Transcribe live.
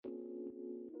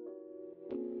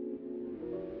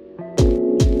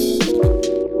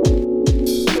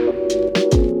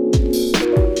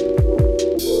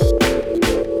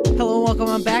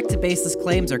Baseless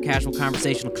Claims, our casual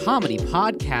conversational comedy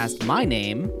podcast. My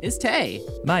name is Tay.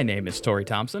 My name is Tori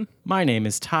Thompson. My name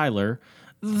is Tyler,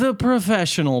 the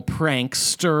professional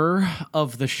prankster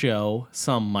of the show,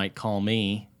 some might call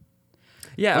me.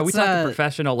 Yeah, are we Let's, talking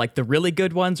professional, like the really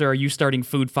good ones, or are you starting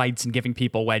food fights and giving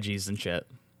people wedgies and shit?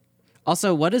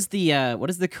 Also, what is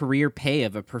the career pay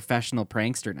of a professional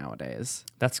prankster nowadays?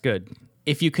 That's good.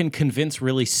 If you can convince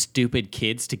really stupid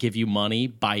kids to give you money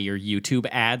by your YouTube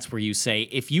ads where you say,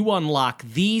 if you unlock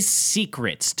these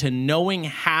secrets to knowing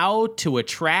how to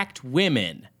attract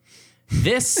women,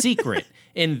 this secret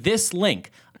in this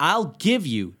link, I'll give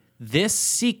you this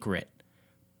secret,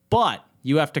 but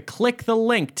you have to click the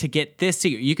link to get this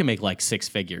secret. You can make like six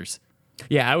figures.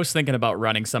 Yeah, I was thinking about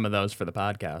running some of those for the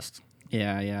podcast.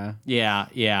 Yeah.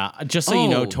 Yeah. Just so you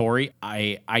know, Oh. Tori,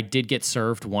 I did get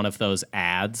served one of those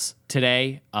ads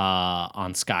today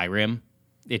on Skyrim.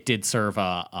 It did serve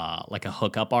a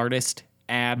hookup artist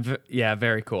ad. Yeah,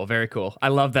 very cool, very cool. I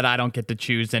love that I don't get to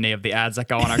choose any of the ads that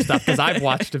go on our stuff, because I've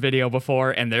watched a video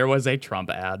before and there was a Trump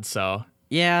ad, so...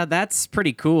 Yeah, that's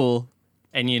pretty cool.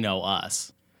 And you know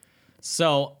us.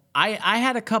 So I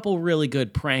had a couple really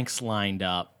good pranks lined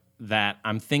up that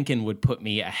I'm thinking would put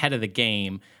me ahead of the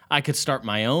game. I could start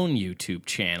my own YouTube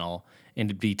channel and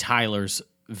it'd be Tyler's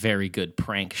very good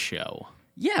prank show.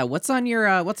 Yeah, what's on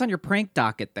your prank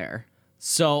docket there?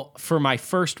 So for my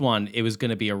first one, it was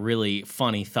going to be a really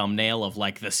funny thumbnail of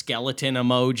like the skeleton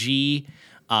emoji.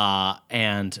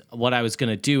 And what I was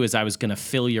going to do is I was going to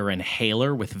fill your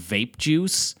inhaler with vape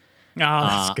juice. Oh,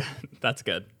 that's good. That's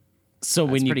good. So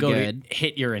when you pretty go good. to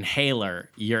hit your inhaler,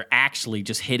 you're actually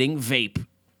just hitting vape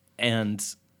and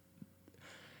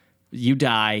you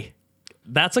die.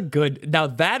 That's a good... Now,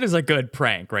 that is a good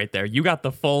prank right there. You got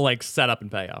the full, like, setup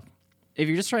and payoff. If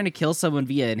you're just trying to kill someone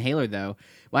via inhaler, though,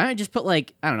 why don't you just put,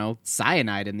 like, I don't know,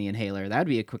 cyanide in the inhaler? That would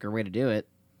be a quicker way to do it.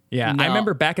 Yeah, No. I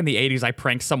remember back in the 80s, I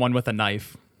pranked someone with a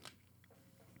knife.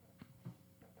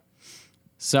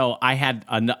 So I had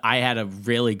a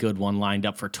really good one lined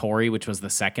up for Tori, which was the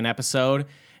second episode,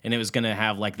 and it was going to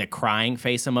have like the crying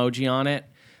face emoji on it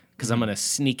because I'm going to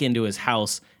sneak into his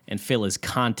house and fill his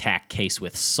contact case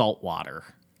with salt water.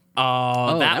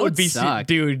 Oh, that would be... suck.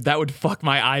 Dude, that would fuck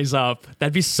my eyes up.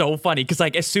 That'd be so funny, because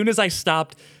like as soon as I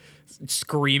stopped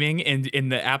screaming in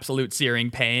the absolute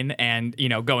searing pain and, you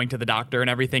know, going to the doctor and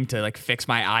everything to like fix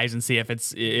my eyes and see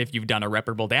if you've done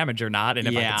irreparable damage or not, and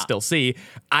if I Yeah. can still see,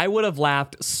 I would have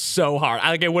laughed so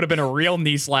hard. It would have been a real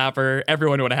knee slapper.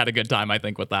 Everyone would have had a good time, I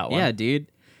think, with that one. Yeah, dude.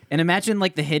 And imagine,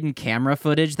 like, the hidden camera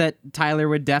footage that Tyler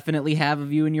would definitely have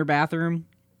of you in your bathroom.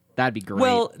 That'd be great.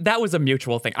 Well, that was a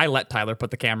mutual thing. I let Tyler put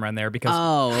the camera in there because,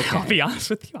 Oh, okay. I'll be honest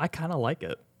with you, I kind of like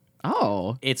it.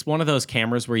 Oh. It's one of those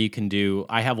cameras where you can do.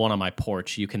 I have one on my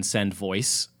porch. You can send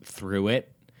voice through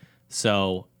it.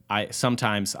 So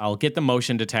sometimes I'll get the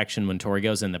motion detection when Tori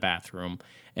goes in the bathroom,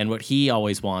 and what he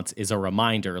always wants is a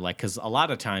reminder. Like, because a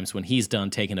lot of times when he's done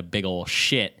taking a big old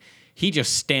shit, he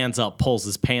just stands up, pulls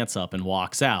his pants up, and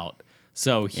walks out.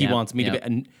 So he Yep, wants me yep.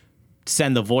 to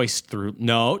send the voice through.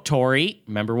 No, Tori,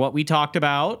 remember what we talked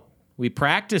about? We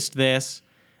practiced this,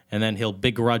 and then he'll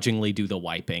begrudgingly do the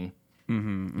wiping.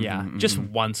 Yeah, just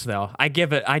once though. I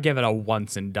give it a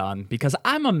once and done, because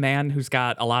I'm a man who's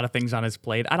got a lot of things on his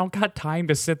plate. I don't got time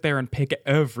to sit there and pick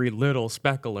every little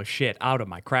speckle of shit out of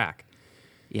my crack.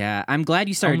 Yeah, I'm glad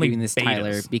you started Only doing this, betas.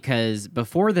 Tyler, because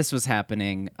before this was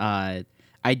happening, I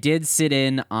did sit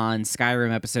in on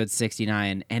Skyrim episode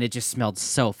 69, and it just smelled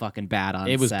so fucking bad on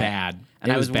It was set. bad. And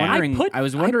It I was was bad. wondering, I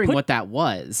wondering put- what that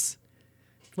was.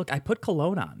 Look, I put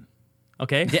cologne on.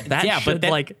 Okay, yeah, but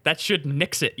that should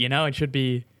nix it. You know, it should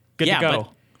be good Yeah, to go.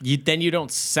 but you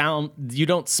don't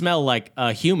smell like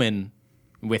a human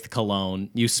with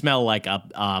cologne. You smell like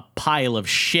a pile of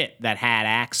shit that had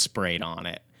Axe sprayed on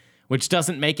it, which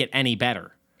doesn't make it any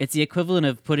better. It's the equivalent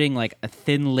of putting like a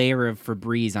thin layer of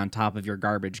Febreze on top of your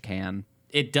garbage can.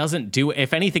 It doesn't do.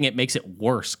 If anything, it makes it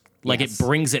worse. Like Yes. it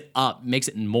brings it up, makes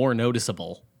it more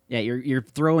noticeable. Yeah, you're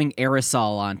throwing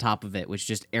aerosol on top of it, which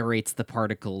just aerates the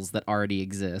particles that already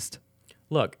exist.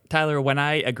 Look, Tyler, when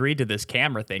I agreed to this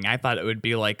camera thing, I thought it would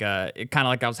be like kind of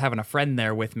like I was having a friend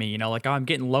there with me, you know, like, oh, I'm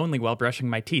getting lonely while brushing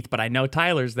my teeth, but I know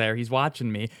Tyler's there. He's watching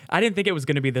me. I didn't think it was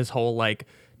going to be this whole like,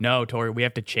 no, Tori, we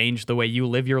have to change the way you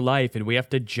live your life and we have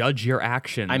to judge your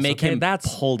actions. I make Okay, him that's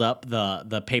hold up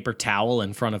the paper towel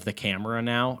in front of the camera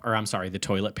now, or I'm sorry, the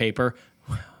toilet paper.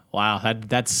 Wow,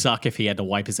 that'd suck if he had to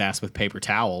wipe his ass with paper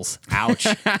towels. Ouch.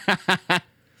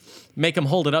 Make him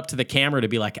hold it up to the camera to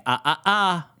be like,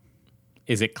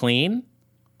 is it clean?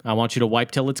 I want you to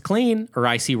wipe till it's clean, or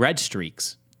I see red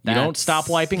streaks. You don't That's- stop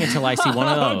wiping until I see one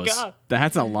of Oh, those. God.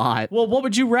 That's a lot. Well, what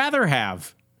would you rather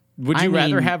have? Would I you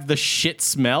rather mean- have the shit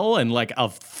smell and like a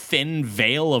thin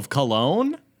veil of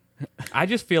cologne? I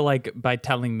just feel like by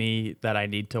telling me that I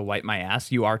need to wipe my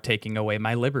ass, you are taking away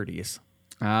my liberties.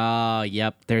 Oh,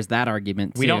 yep. There's that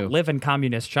argument, too. We don't live in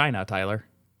communist China, Tyler.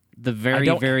 The very,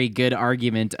 don't- very good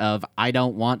argument of I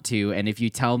don't want to, and if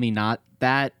you tell me not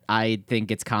that, I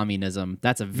think it's communism.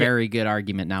 That's a very good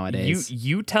argument nowadays.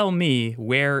 You tell me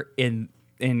where in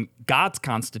God's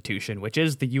Constitution, which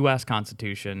is the U.S.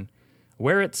 Constitution,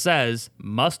 where it says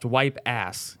must wipe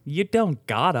ass. You don't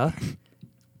gotta.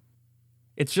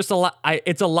 It's just a lot.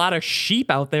 It's a lot of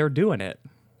sheep out there doing it.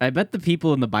 I bet the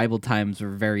people in the Bible times were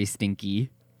very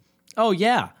stinky. Oh,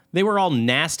 yeah. They were all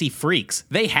nasty freaks.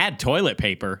 They had toilet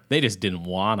paper. They just didn't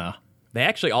wanna. They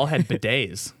actually all had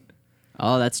bidets,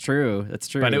 Oh, that's true. That's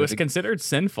true. but it was considered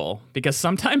sinful because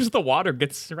sometimes the water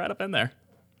gets right up in there.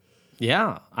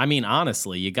 Yeah. I mean,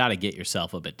 honestly, you got to get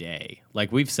yourself a bidet.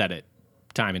 Like we've said it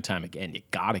time and time again. You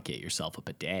got to get yourself a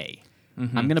bidet.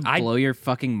 I'm going to blow your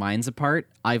fucking minds apart.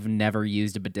 I've never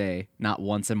used a bidet. Not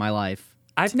once in my life.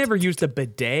 I've never used a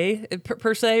bidet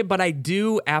per se, but I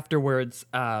do afterwards.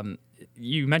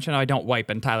 You mentioned how I don't wipe,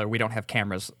 and Tyler, we don't have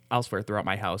cameras elsewhere throughout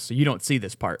my house, so you don't see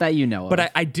this part. That you know But of.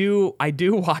 I do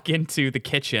walk into the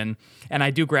kitchen and I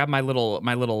do grab my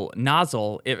little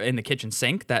nozzle in the kitchen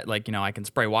sink that I can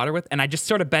spray water with, and I just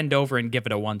sort of bend over and give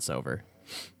it a once over.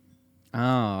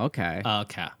 Oh, okay.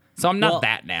 Okay. So I'm not Well,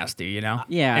 that nasty, Yeah,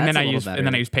 And that's then a I little use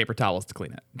better. paper towels to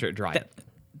clean it, dry it.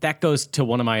 That goes to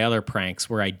one of my other pranks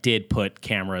where I did put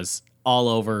cameras all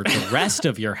over the rest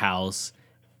of your house,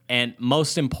 and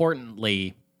most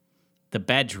importantly, the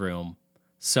bedroom.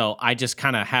 So I just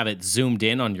kind of have it zoomed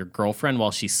in on your girlfriend while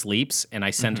she sleeps, and I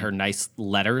send her nice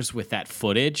letters with that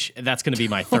footage. That's going to be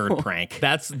my third prank.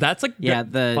 That's like Yeah,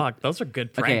 fuck. Those are good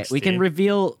Okay, pranks. we can dude.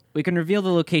 reveal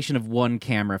the location of one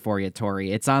camera for you,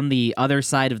 Tori. It's on the other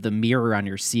side of the mirror on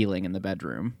your ceiling in the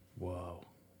bedroom. Whoa,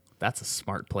 that's a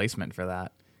smart placement for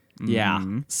that. Yeah.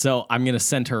 So I'm going to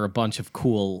send her a bunch of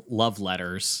cool love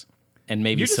letters and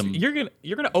maybe You're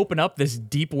gonna open up this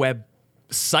deep web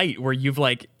site where you've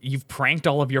pranked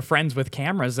all of your friends with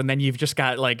cameras, and then you've just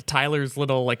got like Tyler's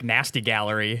little nasty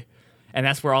gallery, and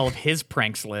that's where all of his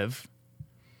pranks live.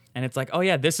 And it's like, oh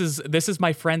yeah, this is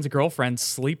my friend's girlfriend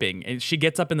sleeping, and she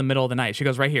gets up in the middle of the night. She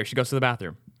goes right here. She goes to the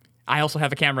bathroom. I also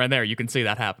have a camera in there. You can see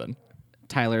that happen.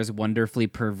 Tyler's wonderfully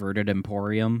perverted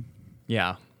emporium.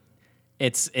 Yeah.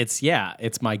 it's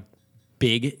my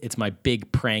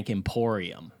big prank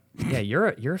emporium. Yeah,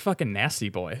 you're a fucking nasty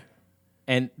boy.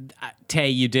 And Tay,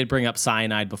 you did bring up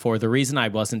cyanide before. The reason I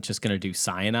wasn't just going to do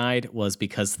cyanide was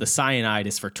because the cyanide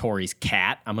is for Tori's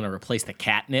cat. I'm going to replace the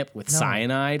catnip with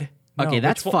cyanide. Okay, No,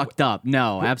 that's which one- fucked up.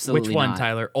 No, absolutely Which one, not.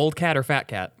 Tyler? Old cat or fat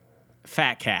cat?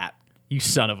 Fat cat. You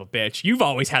son of a bitch. You've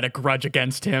always had a grudge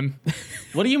against him.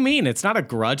 What do you mean? It's not a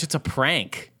grudge. It's a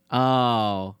prank.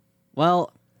 Oh,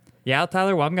 well, Yeah,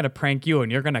 Tyler, well, I'm going to prank you,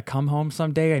 and you're going to come home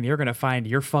someday, and you're going to find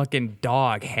your fucking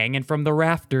dog hanging from the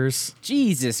rafters.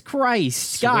 Jesus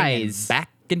Christ, swinging guys. back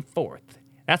and forth.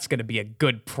 That's going to be a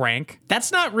good prank.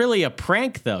 That's not really a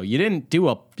prank, though. You didn't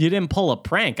pull a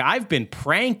prank. I've been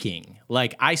pranking.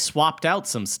 Like, I swapped out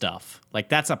some stuff. Like,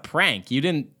 that's a prank. You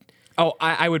didn't. Oh,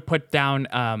 I would put down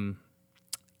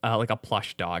like a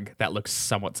plush dog that looks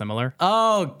somewhat similar.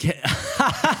 Oh,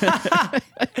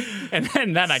 And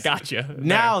then I got you.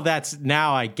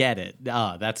 now I get it.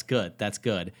 Oh, that's good. That's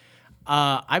good.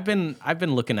 I've been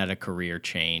looking at a career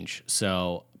change.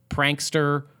 So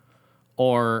prankster,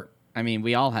 or I mean,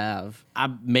 we all have.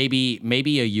 maybe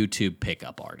a YouTube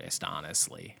pickup artist.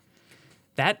 Honestly,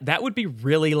 That would be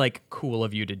really cool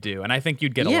of you to do, and I think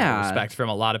you'd get a lot Yeah. of respect from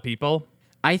a lot of people.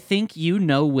 I think you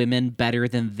know women better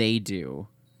than they do.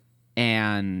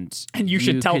 And And you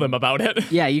should tell could- them about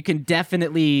it. Yeah, you can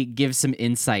definitely give some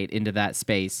insight into that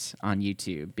space on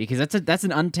YouTube because that's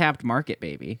an untapped market,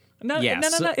 baby. No, Yeah, no.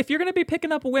 so- If you're gonna be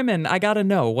picking up women, I gotta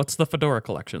know what's the fedora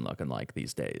collection looking like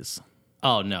these days.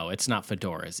 oh no, it's not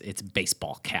fedoras. It's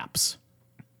baseball caps.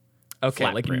 Okay,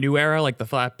 Flat like brim. new era, like the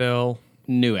flat bill.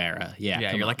 New era. Yeah.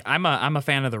 Yeah, come you're on. like I'm a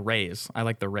fan of the Rays. I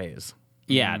like the Rays.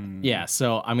 Yeah, yeah.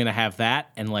 So I'm gonna have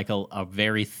that and like a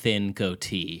very thin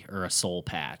goatee or a soul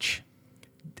patch.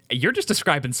 You're just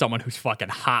describing someone who's fucking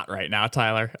hot right now,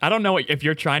 Tyler. I don't know if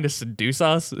you're trying to seduce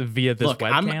us via this Look,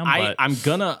 webcam, but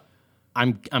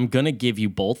I'm gonna give you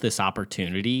both this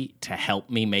opportunity to help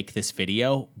me make this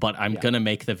video, but I'm gonna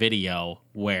make the video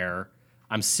where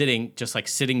I'm sitting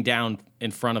down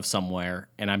in front of somewhere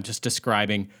and I'm just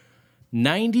describing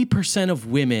 90% of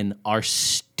women are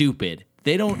stupid.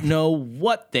 They don't know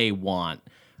what they want.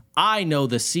 I know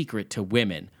the secret to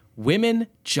women. Women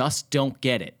just don't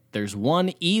get it. There's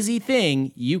one easy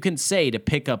thing you can say to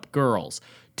pick up girls.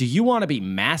 Do you want to be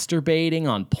masturbating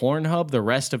on Pornhub the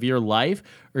rest of your life?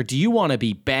 Or do you want to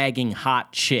be bagging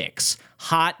hot chicks?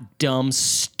 Hot, dumb,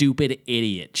 stupid,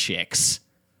 idiot chicks.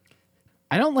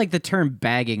 I don't like the term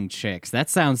bagging chicks. That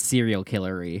sounds serial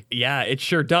killery. Yeah, it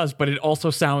sure does, but it also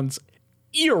sounds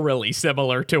eerily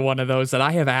similar to one of those that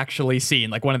I have actually seen,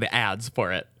 like one of the ads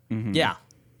for it. Mm-hmm. Yeah.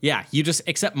 Yeah,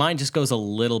 except mine just goes a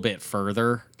little bit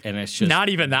further, and it's just... Not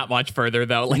even that much further,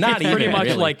 though. Like, Not it's pretty even, much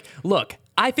really. like, look,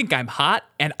 I think I'm hot,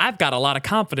 and I've got a lot of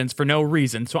confidence for no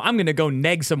reason, so I'm going to go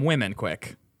neg some women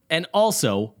quick. And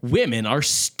also, women are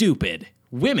stupid.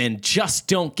 Women just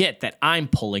don't get that I'm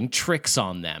pulling tricks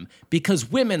on them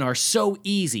because women are so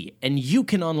easy and you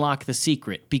can unlock the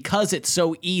secret because it's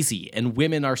so easy and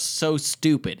women are so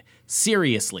stupid.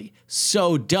 Seriously,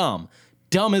 so dumb.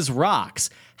 Dumb as rocks.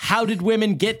 How did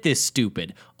women get this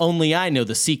stupid? Only I know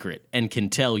the secret and can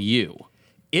tell you.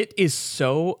 It is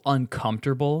so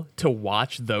uncomfortable to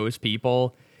watch those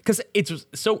people because it's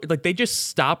so like they just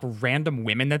stop random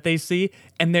women that they see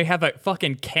and they have a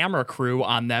fucking camera crew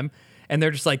on them. And they're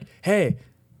just like, hey,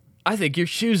 I think your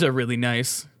shoes are really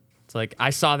nice. It's like, I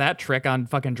saw that trick on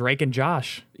fucking Drake and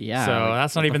Josh. Yeah, So like,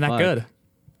 that's what not even the that fuck? good.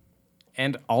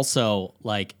 And also,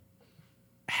 like,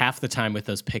 half the time with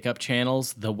those pickup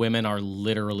channels, the women are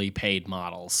literally paid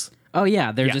models. Oh,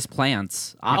 yeah, they're Yeah. just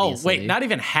plants, obviously. Oh, wait, not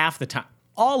even half the time.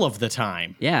 All of the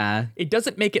time. Yeah. It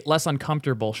doesn't make it less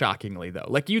uncomfortable, shockingly, though.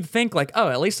 Like, you'd think, like, oh,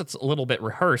 at least it's a little bit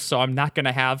rehearsed, so I'm not going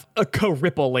to have a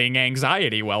crippling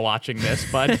anxiety while watching this.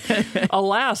 But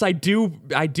alas, I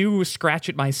do scratch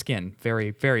at my skin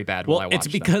very, very bad while I Well, watch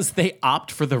it's because they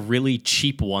opt for the really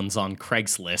cheap ones on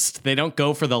Craigslist. They don't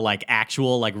go for the, like,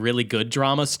 actual, like, really good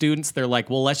drama students. They're like,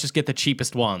 well, let's just get the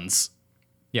cheapest ones. them.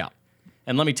 Yeah.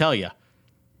 And let me tell you,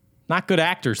 not good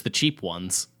actors, the cheap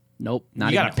ones. Nope.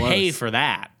 Not You even gotta pay close. for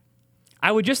that.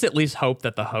 I would just at least hope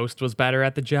that the host was better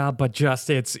at the job, but just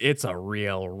it's a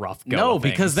real rough go. No, of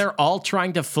because things. they're all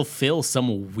trying to fulfill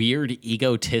some weird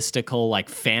egotistical like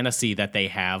fantasy that they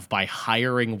have by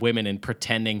hiring women and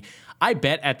pretending. I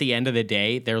bet at the end of the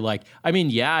day, they're like, I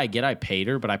mean, yeah, I get I paid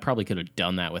her, but I probably could have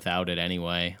done that without it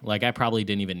anyway. Like, I probably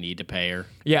didn't even need to pay her.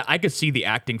 Yeah, I could see the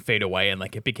acting fade away and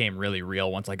like it became really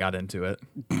real once I got into it.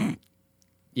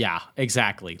 Yeah,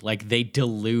 exactly. Like, they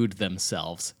delude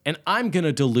themselves. And I'm going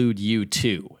to delude you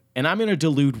too. And I'm going to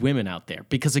delude women out there.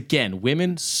 Because, again,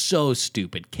 women, so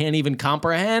stupid. Can't even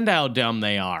comprehend how dumb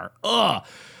they are. Ugh.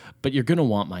 But you're going to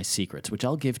want my secrets, which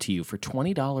I'll give to you for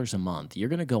 $20 a month. You're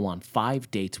going to go on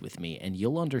 5 dates with me, and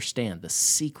you'll understand the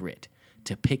secret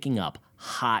to picking up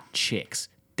hot chicks,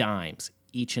 dimes,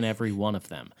 each and every one of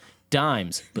them.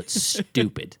 Dimes, but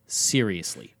stupid.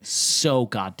 Seriously. So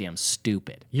goddamn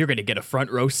stupid. You're gonna get a front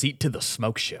row seat to the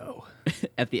smoke show.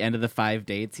 At the end of the 5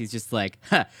 dates, he's just like,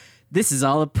 huh, this is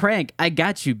all a prank. I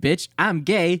got you, bitch. I'm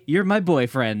gay. You're my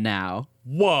boyfriend now.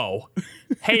 Whoa.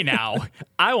 Hey now,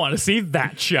 I want to see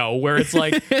that show where it's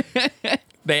like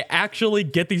they actually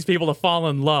get these people to fall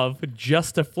in love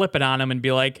just to flip it on them and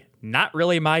be like, not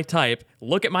really my type.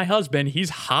 Look at my husband. He's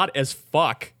hot as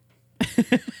fuck.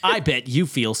 I bet you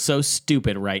feel so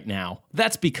stupid right now.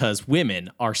 That's because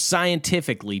women are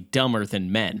scientifically dumber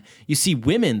than men. You see,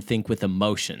 women think with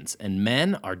emotions, and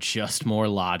men are just more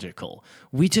logical.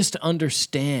 We just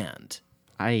understand.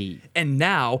 And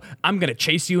now I'm going to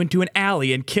chase you into an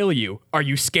alley and kill you. Are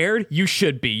you scared? You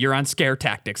should be. You're on scare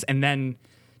tactics. And then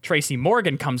Tracy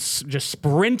Morgan comes just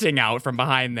sprinting out from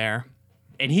behind there.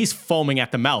 And he's foaming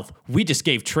at the mouth. We just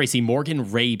gave Tracy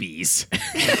Morgan rabies.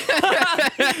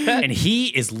 And he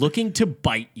is looking to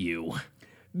bite you.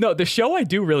 No, the show I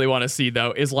do really want to see,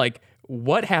 though, is like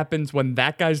what happens when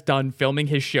that guy's done filming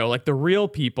his show. Like the real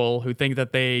people who think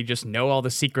that they just know all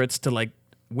the secrets to like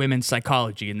women's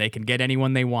psychology and they can get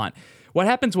anyone they want. What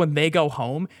happens when they go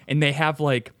home and they have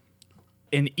like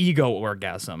an ego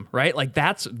orgasm, right? Like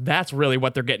that's really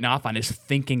what they're getting off on, is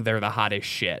thinking they're the hottest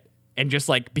shit. And just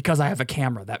like, because I have a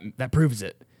camera, that proves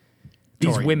it.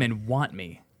 These Torian, women want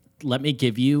me. let me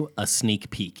give you a sneak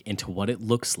peek into what it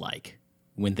looks like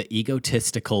when the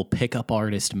egotistical pickup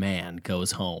artist man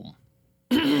goes home.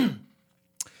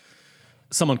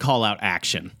 Someone call out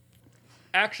action.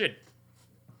 Action.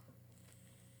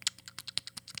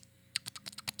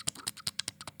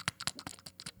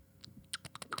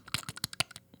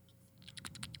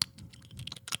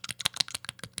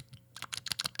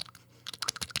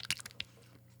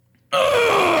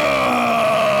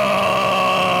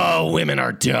 Oh, women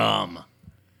are dumb.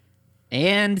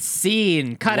 And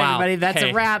scene. Cut, Wow. everybody. That's Hey.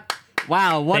 a wrap.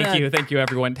 Wow. Thank you,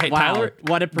 everyone. Hey, Wow. Tyler,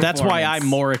 What a performance. That's why I'm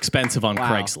more expensive on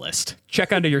Wow. Craigslist.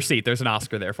 check under your seat. There's an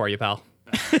Oscar there for you, pal.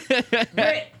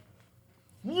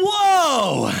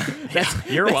 Whoa!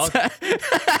 You're welcome.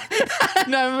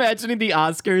 Now I'm imagining the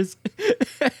Oscars.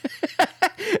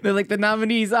 They're like, the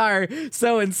nominees are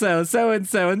so-and-so,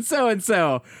 so-and-so, and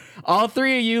so-and-so. All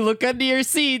three of you look under your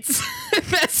seats.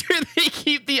 That's where they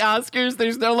keep the Oscars.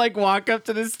 There's no, like, walk up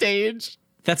to the stage.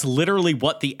 That's literally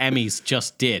what the Emmys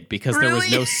just did because there was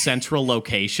Really? no central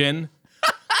location.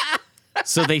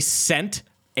 So they sent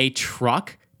a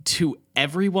truck to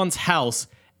everyone's house.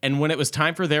 And when it was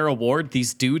time for their award,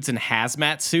 these dudes in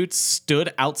hazmat suits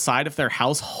stood outside of their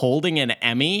house holding an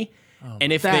Emmy.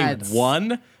 And if That's- they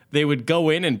won, they would go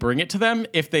in and bring it to them.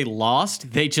 If they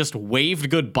lost, they just waved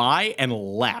goodbye and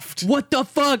left. What the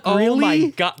fuck? Oh really? my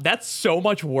god, that's so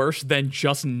much worse than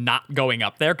just not going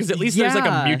up there. Because at least there's like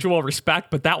Yeah. a mutual respect,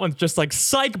 but that one's just like,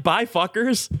 psych, bye,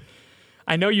 fuckers.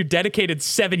 I know you dedicated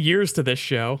 7 years to this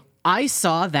show. I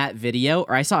saw that video,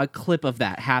 or I saw a clip of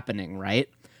that happening, right?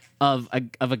 Of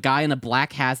a guy in a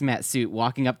black hazmat suit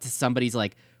walking up to somebody's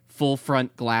like full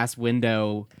front glass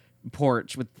window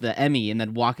porch with the Emmy and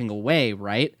then walking away,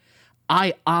 right?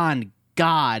 I, on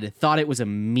God, thought it was a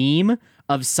meme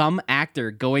of some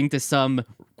actor going to some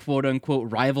quote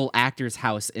unquote rival actor's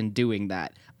house and doing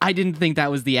that. I didn't think that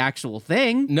was the actual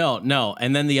thing. No.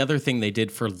 And then the other thing they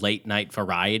did for late night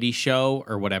variety show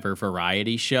or whatever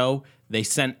variety show, they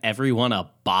sent everyone a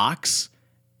box.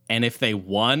 And if they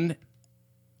won,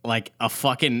 like a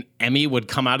fucking Emmy would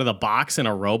come out of the box in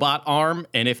a robot arm.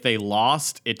 And if they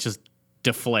lost, it just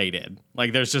deflated.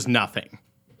 Like there's just nothing.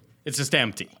 It's just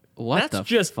empty. What That's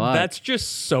the fuck? That's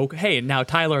just so. Hey, now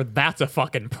Tyler, that's a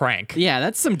fucking prank. Yeah,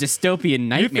 that's some dystopian You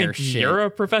nightmare think shit. you're a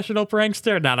professional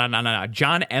prankster? No.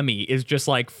 John Emmy is just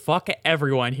like, fuck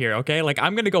everyone here, okay? Like,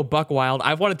 I'm going to go buck wild.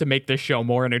 I've wanted to make this show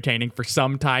more entertaining for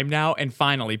some time now, and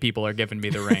finally people are giving me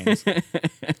the reins.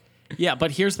 Yeah,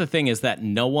 but here's the thing is that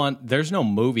there's no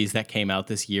movies that came out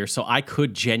this year, so I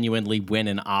could genuinely win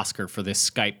an Oscar for this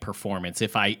Skype performance.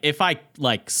 If I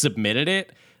like submitted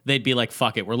it, they'd be like,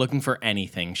 fuck it, we're looking for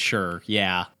anything. Sure,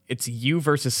 yeah. It's you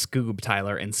versus Scoob,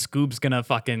 Tyler, and Scoob's going to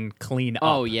fucking clean up.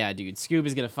 Oh yeah, dude. Scoob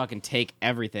is gonna fucking take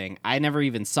everything. I never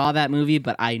even saw that movie,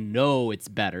 but I know it's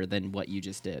better than what you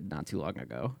just did not too long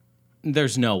ago.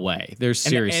 There's no way. There's And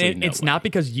seriously no it's way. not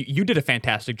because you did a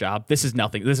fantastic job. This is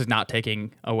nothing. This is not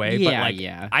taking away. But Yeah, like,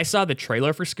 yeah. I saw the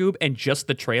trailer for Scoob, and just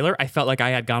the trailer, I felt like I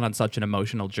had gone on such an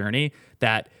emotional journey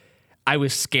that I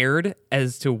was scared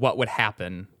as to what would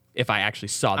happen if I actually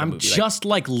saw the I'm movie. just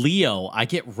like Leo. I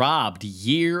get robbed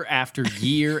year after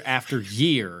year after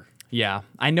year. Yeah,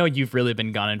 I know you've really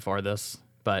been gunning for this,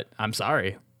 but I'm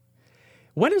sorry.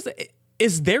 What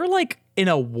is there like an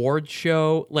award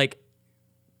show? Like,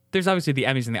 there's obviously the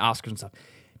Emmys and the Oscars and stuff.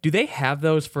 Do they have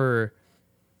those for,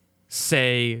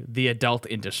 say, the adult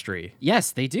industry?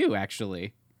 Yes, they do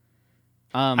actually.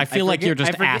 I feel like you're just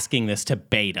I forget- asking this to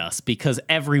bait us because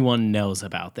everyone knows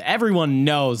about that. Everyone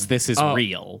knows this is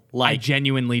real. I Like,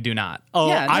 genuinely do not.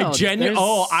 Yeah, no,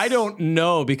 there's- I don't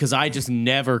know because I just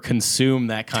never consume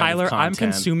that kind Tyler, of content.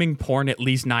 I'm consuming porn at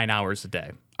least 9 hours a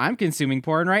day. I'm consuming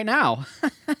porn right now.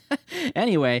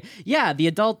 Anyway, yeah, the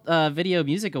Adult Video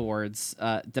Music Awards.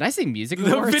 Did I say music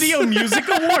The awards? Video Music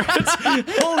Awards.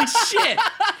 Holy shit!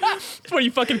 It's when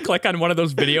you fucking click on one of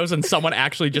those videos and someone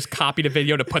actually just copied a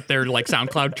video to put their like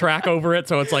SoundCloud track over it.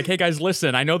 So it's like, hey guys,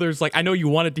 listen, I know you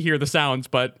wanted to hear the sounds,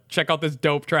 but check out this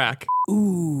dope track.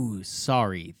 Ooh,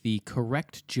 sorry. The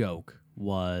correct joke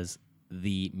was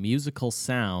the musical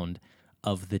sound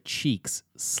of the cheeks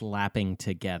slapping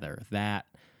together. That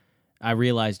I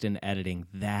realized in editing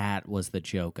that was the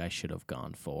joke I should have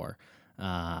gone for.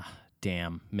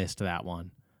 Damn, missed that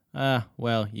one.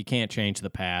 Well, you can't change the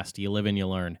past. You live and you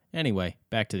learn. Anyway,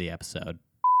 back to the episode.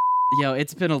 Yo,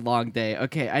 it's been a long day.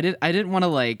 Okay, I didn't want to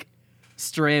like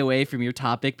stray away from your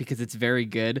topic because it's very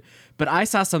good, but I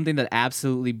saw something that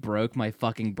absolutely broke my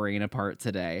fucking brain apart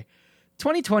today.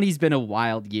 2020's been a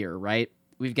wild year, right?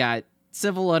 We've got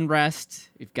civil unrest,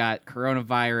 we've got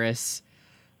coronavirus.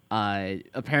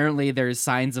 Apparently there's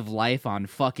signs of life on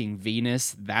fucking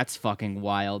Venus. That's fucking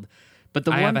wild. But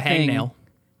I have a hangnail.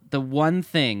 The one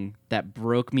thing that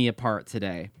broke me apart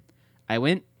today, I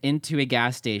went into a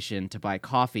gas station to buy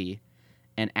coffee,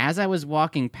 and as I was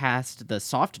walking past the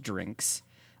soft drinks,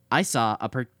 I saw a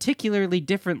particularly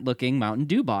different looking Mountain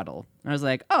Dew bottle. I was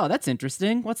like, oh, that's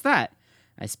interesting. What's that?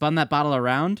 I spun that bottle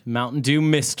around, Mountain Dew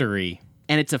Mystery.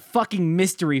 and it's a fucking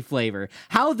mystery flavor.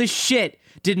 How the shit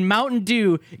did Mountain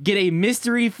Dew get a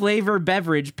mystery flavor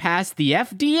beverage past the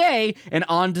FDA and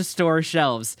onto store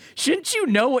shelves? Shouldn't you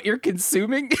know what you're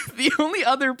consuming? The only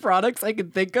other products I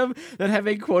can think of that have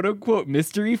a quote-unquote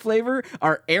mystery flavor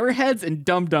are Airheads and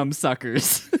Dum Dum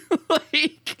Suckers.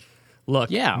 Like, Look,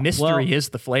 Yeah, mystery well- is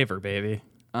the flavor, baby.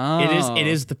 It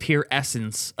is the pure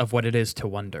essence of what it is to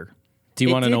wonder. Do you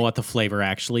It want to know did- what the flavor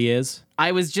actually is?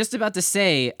 I was just about to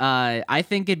say, I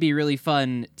think it'd be really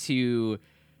fun to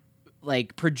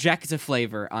like project a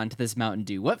flavor onto this Mountain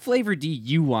Dew. What flavor do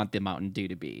you want the Mountain Dew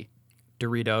to be?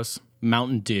 Doritos.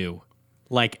 Mountain Dew.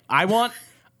 Like I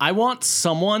want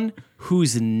someone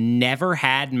who's never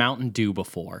had Mountain Dew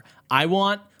before. I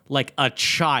want like a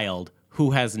child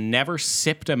who has never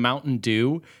sipped a Mountain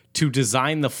Dew to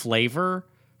design the flavor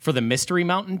for the mystery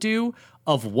Mountain Dew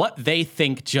of what they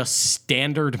think just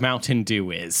standard Mountain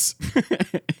Dew is.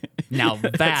 Now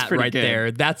that pretty right good.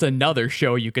 there, that's another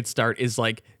show you could start. Is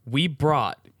like we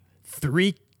brought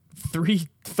three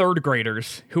third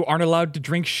graders who aren't allowed to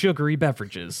drink sugary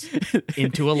beverages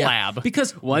into a lab.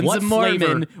 Because One's what a Mormon,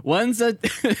 flavor- one's a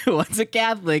one's a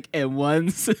Catholic, and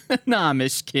one's an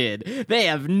Amish kid. They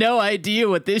have no idea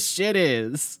what this shit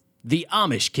is. The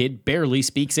Amish kid barely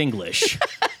speaks English.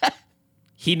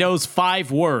 He knows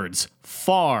 5 words: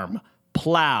 farm,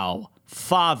 plow,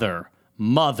 father,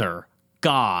 mother,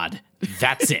 God.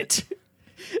 That's it.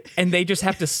 And they just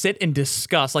have to sit and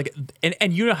discuss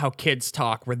and you know how kids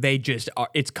talk where they just are,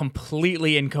 it's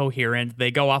completely incoherent.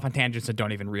 They go off on tangents and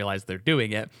don't even realize they're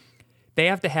doing it. They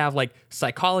have to have like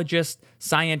psychologists,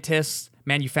 scientists,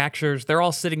 manufacturers, they're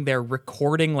all sitting there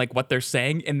recording like what they're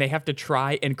saying, and they have to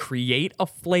try and create a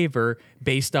flavor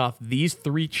based off these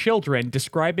 3 children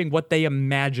describing what they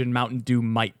imagine Mountain Dew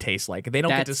might taste like. They don't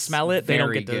get to That's smell it, they don't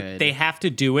very get to good. They have to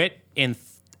do it in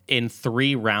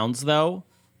 3 rounds though,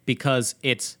 because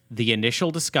it's the initial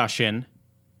discussion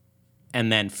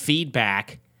and then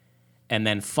feedback and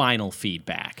then final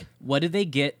feedback. What do they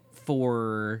get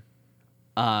for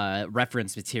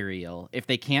reference material? If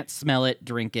they can't smell it,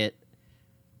 drink it.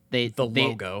 They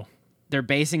logo. They're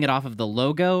basing it off of the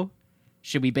logo.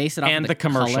 Should we base it off And of the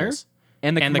color? commercials.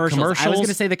 And the And the commercials. I was commercials going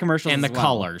to say the commercials and the as well.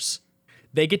 colors.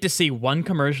 They get to see one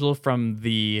commercial from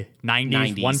the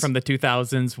 90s, 90s. one from the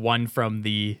 2000s, one from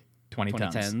the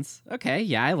 2010s. 2010s. Okay,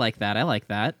 yeah, I like that. I like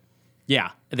that.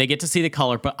 Yeah, they get to see the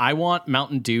color, but I want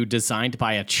Mountain Dew designed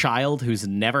by a child who's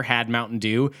never had Mountain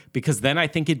Dew, because then I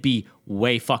think it'd be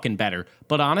way fucking better.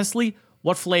 But honestly,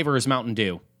 what flavor is Mountain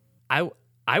Dew?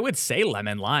 I would say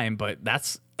lemon lime, but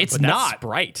that's It's but that's not.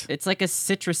 Sprite. It's like a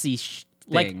citrusy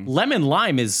Like thing. lemon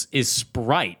lime is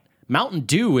Sprite. Mountain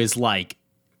Dew is like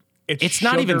it's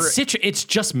not even sugar- citrus. It's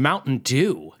just Mountain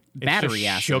Dew. it's battery just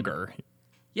acid. sugar.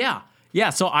 Yeah. Yeah,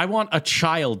 so I want a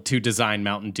child to design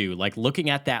Mountain Dew. Like looking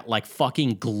at that like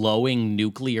fucking glowing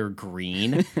nuclear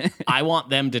green, I want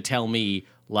them to tell me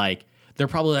like they're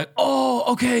probably like,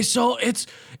 "Oh, okay, so it's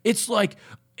like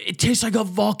it tastes like a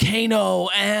volcano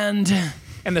and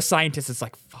And the scientist is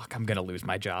like, fuck, I'm going to lose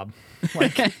my job.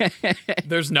 Like,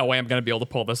 there's no way I'm going to be able to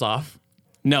pull this off.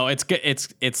 no, it's good.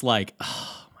 It's like,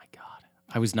 oh my god.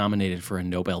 I was nominated for a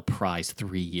Nobel Prize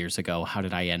 3 years ago. How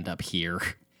did I end up here?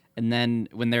 And then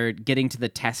when they're getting to the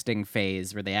testing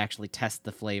phase where they actually test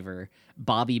the flavor,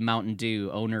 Bobby Mountain Dew,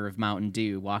 owner of Mountain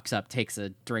Dew, walks up, takes a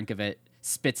drink of it,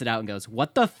 spits it out, and goes,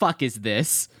 "What the fuck is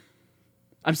this?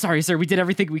 I'm sorry, sir. We did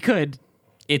everything we could."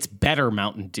 It's better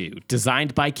Mountain Dew,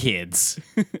 designed by kids.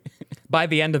 By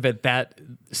the end of it, that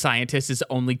scientist is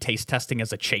only taste testing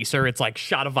as a chaser. It's like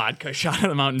shot of vodka, shot of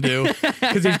the Mountain Dew.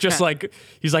 Because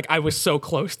he's like, I was so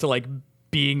close to like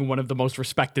being one of the most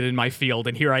respected in my field,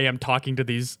 and here I am talking to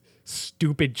these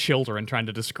stupid children trying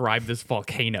to describe this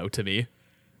volcano to me.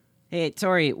 Hey,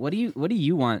 Tori, what do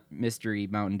you want mystery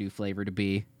Mountain Dew flavor to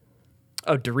be?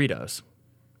 Oh, Doritos.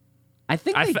 I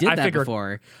think I they fi- did I that figured-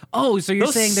 before. Oh, so you're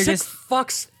Those saying they're sick just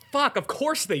fucks. Fuck, of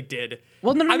course they did.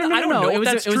 Well, no, I don't no. know It if was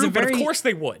that's it was true, a but very of course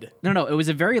they would. No, it was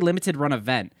a very limited run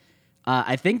event.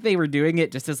 I think they were doing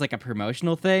it just as like a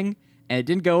promotional thing, and it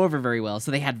didn't go over very well.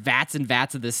 So they had vats and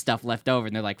vats of this stuff left over,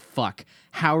 and they're like, "Fuck,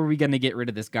 how are we gonna get rid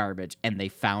of this garbage?" And they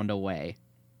found a way.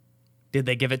 Did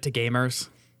they give it to gamers?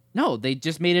 No, they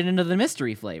just made it into the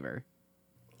mystery flavor.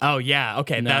 Oh yeah,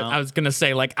 okay. That No. I was gonna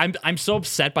say, like, I'm so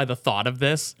upset by the thought of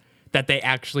this that they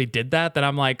actually did that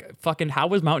I'm like, fucking, how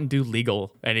was Mountain Dew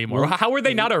legal anymore? How were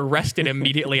they not arrested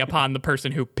immediately upon the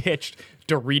person who pitched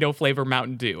Dorito flavor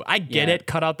Mountain Dew? I get Yeah. it,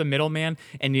 cut out the middleman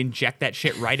and inject that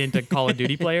shit right into Call of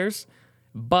Duty players,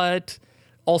 but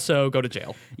also go to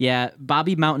jail. Yeah,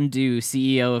 Bobby Mountain Dew,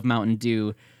 CEO of Mountain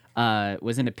Dew,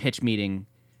 was in a pitch meeting,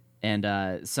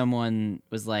 and someone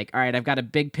was like, "All right, I've got a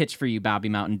big pitch for you, Bobby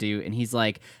Mountain Dew." And he's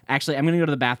like, "Actually, I'm going to go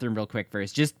to the bathroom real quick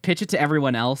first. Just pitch it to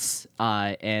everyone else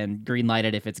and green light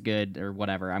it if it's good or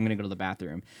whatever. I'm going to go to the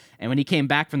bathroom." And when he came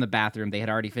back from the bathroom, they had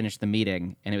already finished the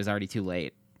meeting, and it was already too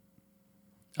late.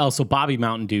 Oh, so Bobby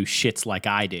Mountain Dew shits like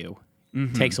I do.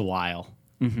 Takes a while.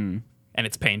 And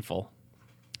it's painful.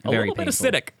 A Very little bit painful.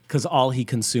 acidic. because all he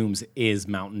consumes is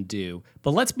Mountain Dew.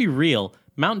 But let's be real,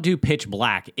 Mountain Dew Pitch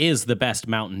Black is the best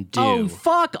Mountain Dew. Oh,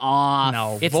 fuck off.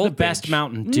 No, it's voltage. the best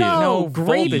Mountain Dew. No, No, great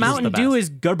voltage is Mountain the Dew best. is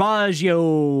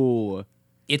garbaggio.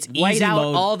 It's White easy out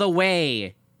mode. all the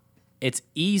way. It's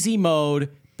easy mode.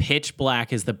 Pitch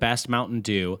Black is the best Mountain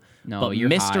Dew. No, but you're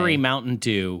Mystery high. Mountain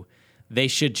Dew, they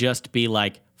should just be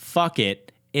like, fuck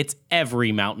it. It's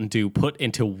every Mountain Dew put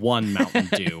into one Mountain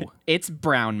Dew. It's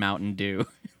brown Mountain Dew.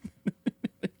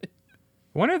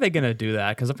 When are they going to do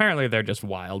that? Because apparently they're just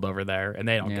wild over there and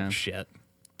they don't give Yeah. a shit.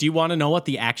 Do you want to know what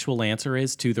the actual answer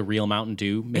is to the real Mountain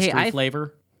Dew mystery I-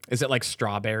 flavor? Is it like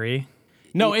strawberry?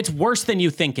 No, it's worse than you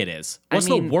think it is. I What's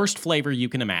mean- the worst flavor you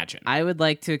can imagine? I would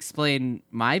like to explain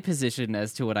my position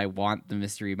as to what I want the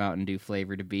Mystery Mountain Dew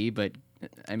flavor to be, but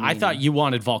I mean, I thought you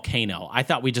wanted Volcano. I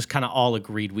thought we just kind of all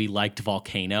agreed we liked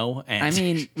Volcano. And I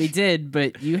mean, we did,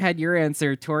 but you had your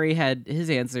answer, Tori had his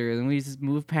answer, and we just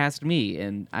moved past me.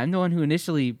 And I'm the one who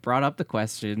initially brought up the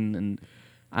question, and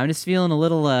I'm just feeling a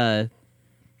little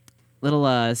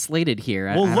slated here.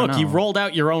 I well, don't look, you know. rolled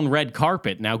out your own red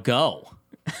carpet. Now go.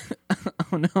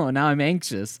 Oh no, now I'm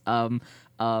anxious.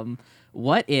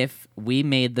 What if we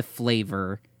made the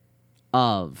flavor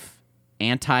of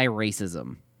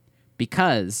anti-racism?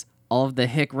 Because all of the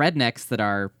hick rednecks that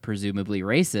are presumably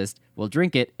racist will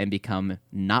drink it and become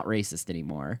not racist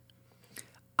anymore.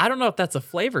 I don't know if that's a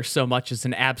flavor so much as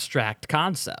an abstract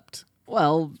concept.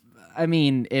 Well, I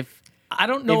mean, if I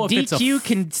don't know if it's a DQ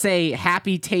can say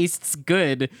happy tastes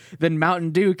good, then Mountain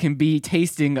Dew can be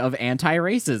tasting of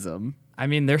anti-racism. I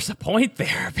mean, there's a point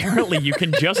there. Apparently, you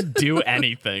can just do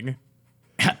anything.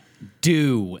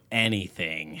 do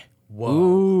anything.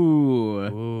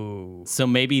 Ooh. So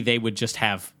maybe they would just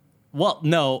have. Well,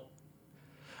 no.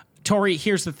 Tori,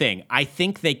 here's the thing. I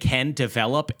think they can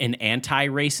develop an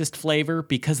anti-racist flavor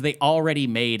because they already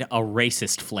made a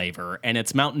racist flavor, and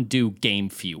it's Mountain Dew Game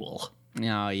Fuel.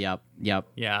 Oh, yep.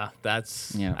 Yeah,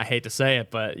 that's. Yeah. I hate to say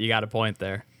it, but you got a point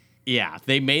there. Yeah,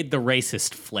 they made the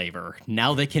racist flavor.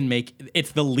 Now they can make.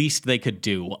 It's the least they could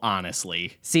do,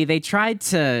 honestly. See, they tried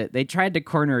to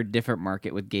corner a different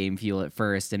market with Game Fuel at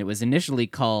first, and it was initially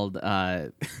called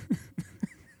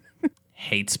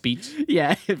Hate speech.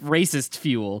 yeah, racist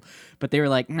fuel. But they were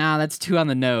like, nah, that's too on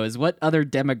the nose. What other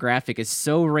demographic is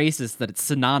so racist that it's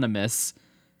synonymous?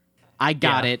 I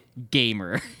got Yeah. it,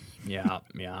 gamer. Yeah.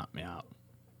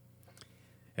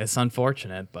 It's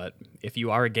unfortunate, but if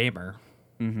you are a gamer,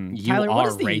 You Tyler, what are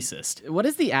is the- racist. What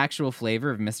is the actual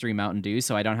flavor of Mystery Mountain Dew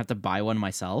so I don't have to buy one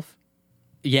myself?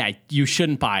 Yeah, you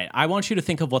shouldn't buy it. I want you to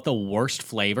think of what the worst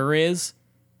flavor is,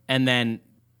 and then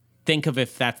think of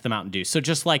if that's the Mountain Dew. So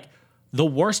just like the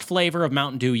worst flavor of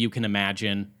Mountain Dew you can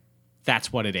imagine,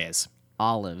 that's what it is.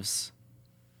 Olives.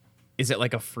 is it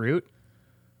like a fruit?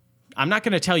 I'm not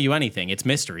going to tell you anything. It's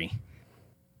mystery.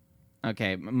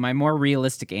 Okay, my more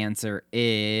realistic answer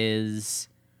is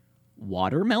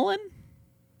watermelon?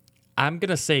 I'm going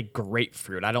to say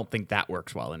grapefruit. I don't think that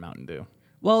works well in Mountain Dew.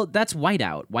 Well, that's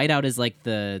whiteout. Whiteout is like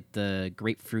the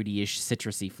grapefruity-ish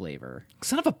citrusy flavor.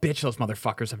 Son of a bitch, those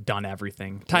motherfuckers have done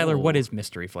everything. Tyler, what is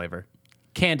mystery flavor?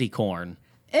 Candy corn.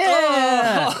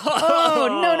 Oh,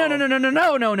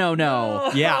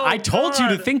 no. Yeah, I told you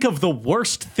to think of the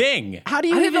worst thing. How do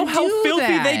you I didn't even know how do filthy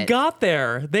that? they got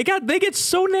there. They get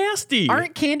so nasty.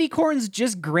 Aren't candy corns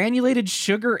just granulated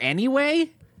sugar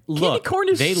anyway? Candy Look, corn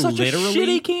is they such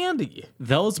literally a shitty candy.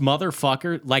 those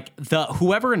motherfuckers, like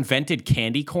whoever invented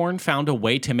candy corn found a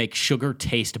way to make sugar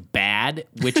taste bad,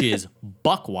 which is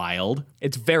buck wild.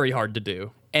 It's very hard to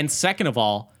do. And second of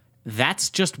all, that's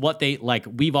just what they like.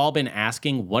 We've all been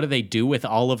asking, what do they do with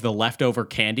all of the leftover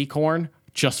candy corn?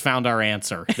 Just found our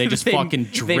answer. They just fucking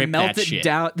drip melt that it shit.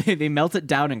 down. They melt it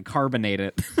down and carbonate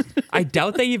it. I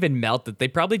doubt they even melt it. They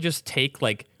probably just take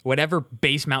like whatever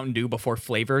base Mountain Dew before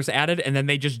flavor is added, and then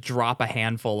they just drop a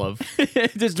handful of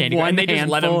just Candy corn, one and they just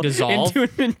let 'em handful dissolve?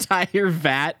 into an entire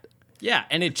vat. Yeah,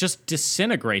 and it just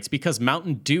disintegrates because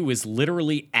Mountain Dew is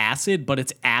literally acid, but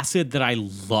it's acid that I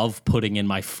love putting in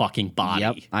my fucking body.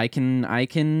 Yep, I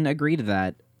can agree to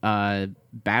that.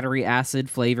 Battery acid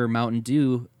flavor Mountain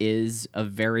Dew is a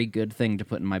very good thing to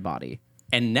put in my body.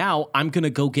 And now I'm going to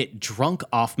go get drunk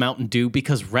off Mountain Dew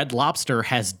because Red Lobster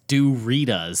has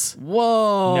Dew-ritas.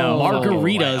 Whoa! No.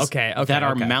 Margaritas Okay, that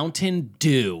are okay. Mountain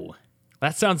Dew.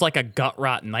 That sounds like a gut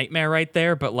rot nightmare right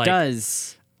there, but like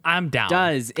Does I'm down.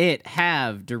 it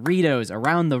have Doritos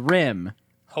around the rim?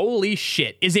 Holy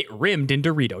shit. Is it rimmed in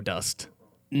Dorito dust?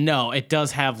 No, it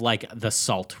does have like the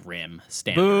salt rim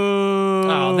standard.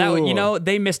 Oh,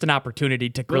 they missed an opportunity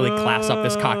to really class up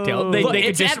this cocktail. They Look, could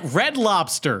it's just at Red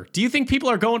Lobster. Do you think people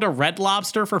are going to Red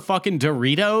Lobster for fucking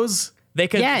Doritos? They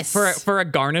could Yes. for a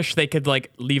garnish. They could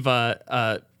like leave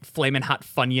a flamin' hot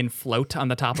Funyun float on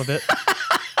the top of it.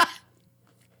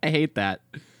 I hate that.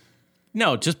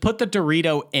 No, just put the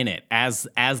Dorito in it as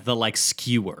the like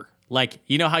skewer. Like,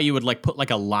 you know how you would like put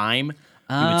like a lime?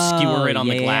 You would skewer it on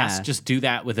the glass. yeah. Just do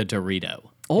that with a Dorito.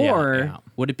 Or Yeah.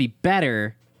 would it be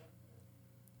better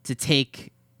to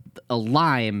take a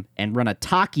lime and run a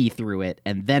Taki through it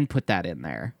and then put that in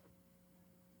there?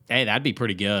 Hey, that'd be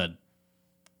pretty good.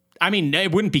 I mean,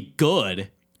 it wouldn't be good,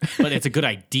 but it's a good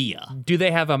idea. Do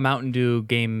they have a Mountain Dew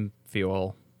game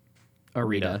fuel?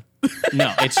 Arita.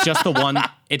 No, it's just the one.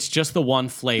 It's just the one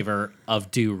flavor of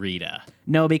Dorita.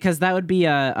 No, because that would be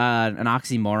an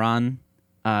oxymoron.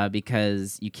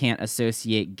 Because you can't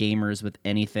associate gamers with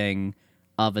anything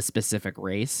of a specific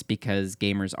race because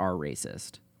gamers are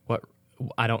racist. What?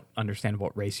 I don't understand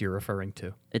what race you're referring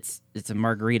to. It's a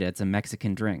margarita. It's a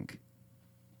Mexican drink.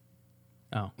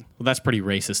 Oh, Well, that's pretty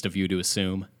racist of you to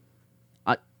assume.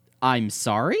 I'm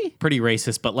sorry? Pretty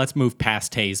racist, but let's move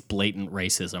past Tay's blatant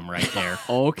racism right there.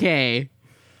 Okay.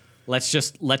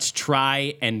 Let's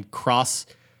try and cross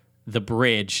the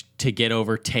bridge to get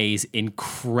over Tay's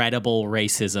incredible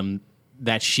racism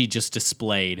that she just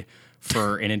displayed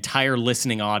for an entire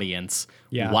listening audience.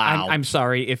 yeah. Wow. I'm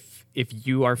sorry if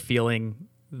you are feeling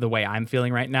the way I'm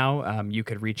feeling right now. You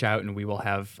could reach out and we will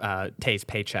have Tay's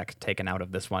paycheck taken out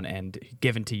of this one and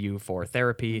given to you for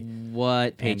therapy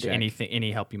What and paycheck?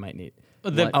 any help you might need.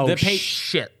 the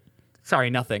Shit. Sorry,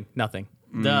 nothing.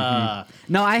 the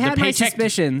No, I had my paycheck-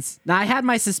 suspicions. No, I had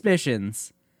my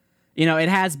suspicions. You know, it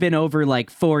has been over like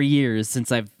 4 years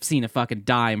since I've seen a fucking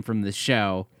dime from this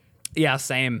show. Yeah,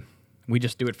 same. We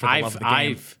just do it for the love of the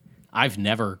game. I've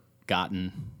never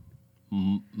gotten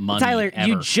money. Tyler, ever.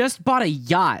 you just bought a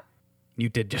yacht. You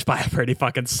did just buy a pretty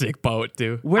fucking sick boat,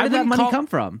 dude. Where I did that wouldn't money call- come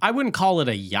from? I wouldn't call it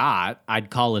a yacht. I'd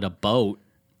call it a boat.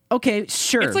 Okay,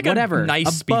 sure, It's like a whatever.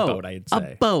 nice speedboat, I'd A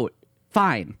say. boat,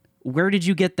 fine. Where did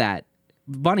you get that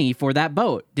money for that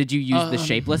boat? Did you use the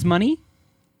shapeless money?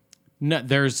 No,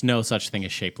 there's no such thing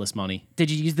as shapeless money.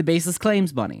 Did you use the baseless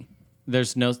claims money?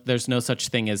 There's no such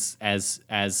thing as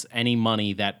any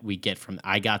money that we get from.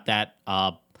 I got that.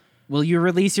 Will you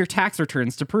release your tax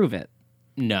returns to prove it?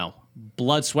 No,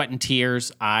 blood, sweat, and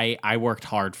tears. I worked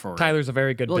hard for it. Tyler's a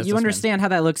very good Well, businessman. you understand how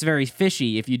that looks very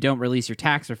fishy if you don't release your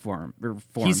tax reforms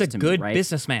He's a to me, good right?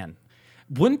 businessman.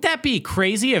 Wouldn't that be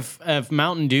crazy if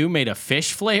Mountain Dew made a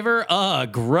fish flavor?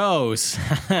 Gross.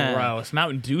 Gross.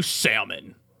 Mountain Dew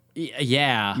salmon.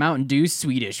 Yeah. Mountain Dew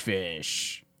Swedish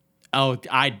fish. Oh,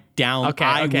 I down. Okay,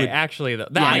 I okay. would- Actually, though,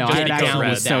 Yeah, I no, get I down actually with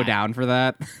was so that. down for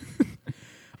that.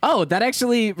 Oh, that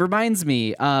actually reminds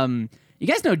me. You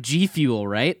guys know G Fuel,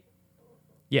 right?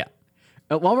 yeah.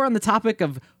 While we're on the topic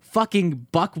of fucking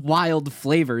buck wild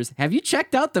flavors, have you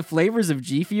checked out the flavors of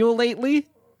G Fuel lately?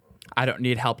 I don't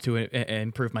need help to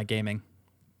improve my gaming.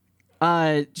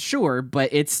 Sure, but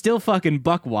it's still fucking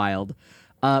buck wild.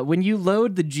 When you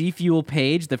load the G Fuel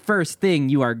page, the first thing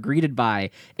you are greeted by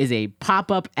is a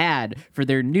pop-up ad for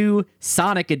their new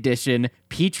Sonic Edition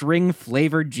Peach Ring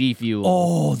flavored G Fuel.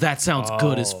 Oh, that sounds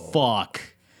good as fuck.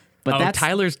 But that's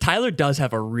Tyler does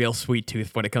have a real sweet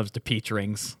tooth when it comes to peach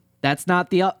rings. that's not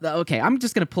the okay. I'm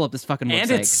just gonna pull up this fucking website.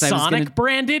 And it's 'cause I was Sonic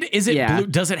branded? Is it Yeah. blue?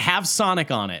 Does it have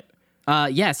Sonic on it?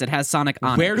 Yes, it has Sonic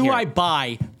on it. Where do Here. I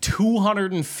buy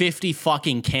 250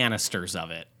 fucking canisters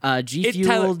of it?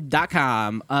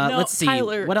 gfuel.com. Let's see.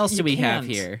 Tyler, what else do you we have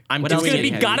can't. here? I'm what doing else it do It's we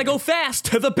gonna be have gotta here? go fast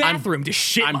to the bathroom to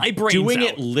shit I'm my brains doing out.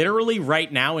 it literally right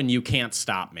now, and you can't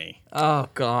stop me. Oh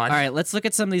god. All right, let's look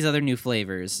at some of these other new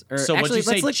flavors. Or So actually, what'd you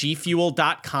say, let's look,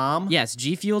 gfuel.com? Yes,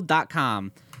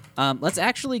 gfuel.com. Let's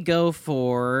actually go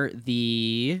for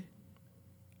the.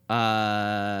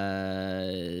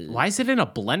 Why is it in a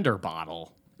blender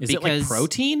bottle? Is it like because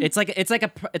protein? It's like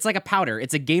a powder.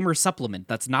 It's a gamer supplement.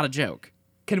 That's not a joke.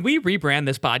 Can we rebrand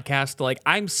this podcast? Like,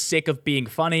 I'm sick of being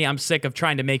funny. I'm sick of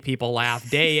trying to make people laugh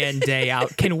day in, day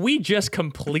out. Can we just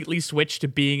completely switch to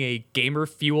being a Gamer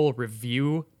Fuel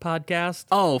review podcast?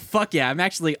 Oh fuck yeah! I'm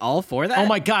actually all for that. Oh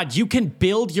my god, you can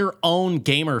build your own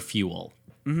gamer fuel.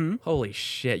 Holy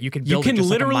shit. You can You build can it just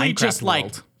literally like a Minecraft just like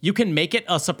world. you can make it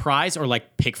a surprise or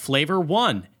like pick flavor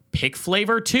 1, pick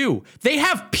flavor 2. They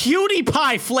have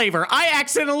PewDiePie flavor. I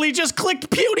accidentally just clicked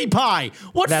PewDiePie.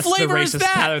 What That's flavor the is racist,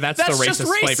 that? Tyler, that's the just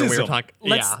racist flavor we were racism. talking.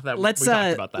 let's We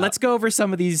talked about that. let's go over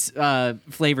some of these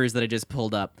flavors that I just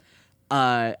pulled up.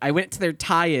 I went to their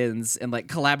tie-ins and like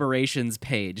collaborations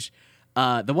page.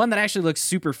 The one that actually looks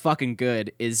super fucking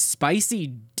good is Spicy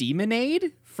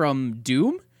Demonade from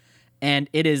Doom, and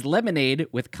it is lemonade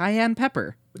with cayenne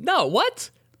pepper. No, what?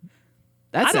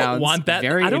 That I sounds don't want that.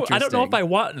 very I don't know if interesting. I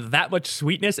want that much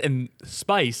sweetness and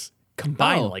spice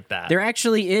combine like that. There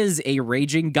actually is a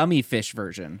raging gummy fish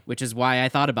version, which is why I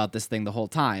thought about this thing the whole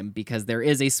time, because there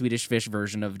is a Swedish Fish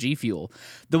version of G Fuel.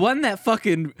 The one that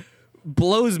fucking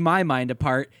blows my mind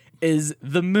apart is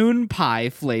the moon pie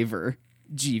flavor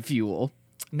G Fuel.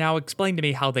 Now explain to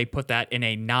me how they put that in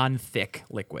a non-thick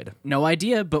liquid. No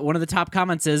idea, but one of the top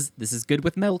comments is, "This is good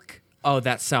with milk." Oh,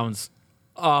 that sounds...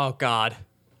 Oh, God.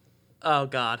 Oh,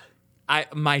 God.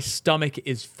 My stomach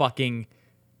is fucking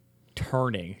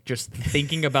turning just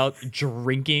thinking about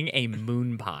drinking a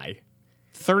moon pie.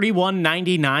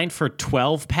 $31.99 for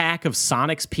 12-pack of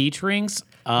Sonic's Peach Rings.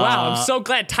 Wow, I'm so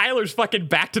glad Tyler's fucking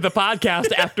back to the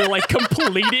podcast after like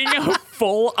completing a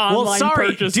full online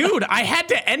purchase. Dude, I had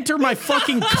to enter my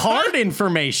fucking card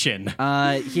information.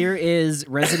 Here is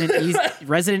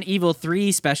Resident Evil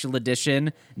 3 Special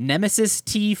Edition Nemesis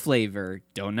Tea flavor.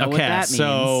 Don't know what that means.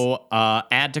 So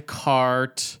add to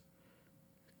cart.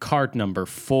 Cart number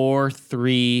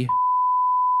 435.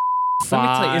 Let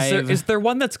me tell you, is there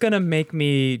one that's gonna make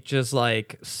me just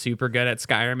like super good at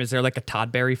Skyrim? Is there like a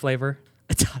Todd Berry flavor?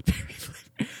 A Todd Berry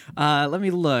flavor. Let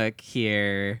me look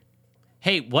here.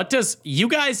 Hey, what does you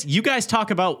guys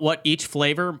talk about what each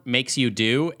flavor makes you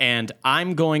do, and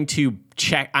I'm going to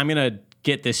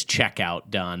get this checkout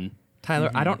done. Tyler,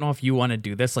 I don't know if you want to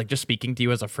do this. Like, just speaking to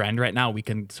you as a friend right now, we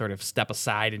can sort of step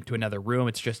aside into another room.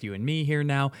 It's just you and me here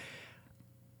now.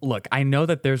 Look, I know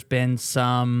that there's been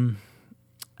some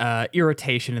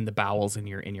irritation in the bowels in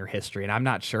your history, and I'm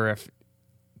not sure if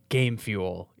Game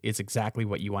Fuel is exactly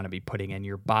what you want to be putting in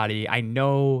your body. I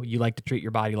know you like to treat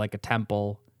your body like a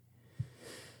temple.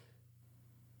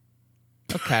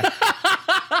 Okay.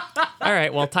 All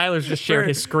right. Well, Tyler's just shared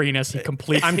his screen as he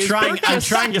completes. I'm trying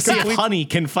to see if Honey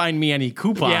can find me any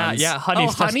coupons. Yeah.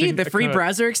 Honey's Honey, the free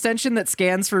browser extension that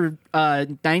scans for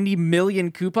 90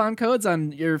 million coupon codes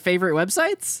on your favorite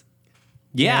websites.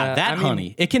 Yeah,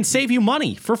 Honey. It can save you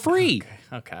money for free.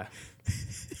 Okay.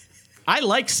 I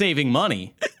like saving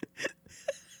money.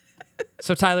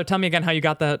 So Tyler, tell me again how you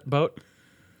got that boat.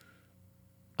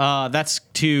 That's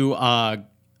to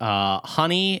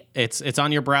Honey. It's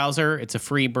on your browser. It's a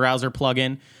free browser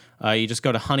plugin. You just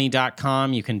go to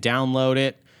honey.com. You can download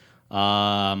it.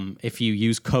 If you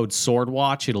use code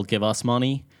SwordWatch, it'll give us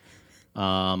money.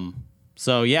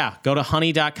 So yeah, go to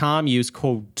honey.com, use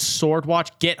code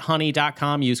SwordWatch, get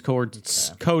honey.com, use code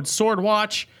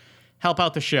SwordWatch, help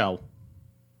out the show.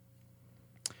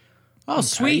 Oh,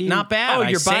 sweet, not bad. Oh,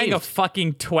 you're buying a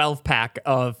fucking 12-pack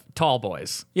of Tall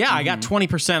Boys. Yeah, I got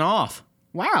 20% off.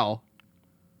 Wow.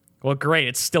 Well, great.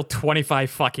 It's still $25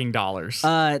 fucking dollars.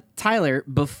 Tyler,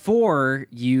 before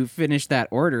you finish that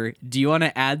order, do you want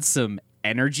to add some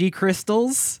energy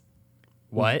crystals?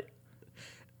 What?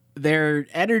 They're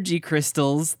energy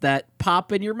crystals that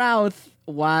pop in your mouth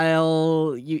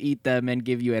while you eat them and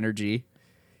give you energy.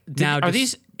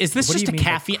 Is this just a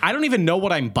caffeine? I don't even know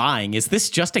what I'm buying. Is this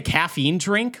just a caffeine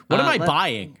drink? What am I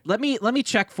buying? Let me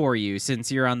check for you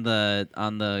since you're on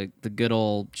the good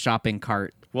old shopping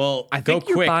cart. Well, I think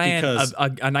you're buying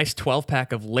a nice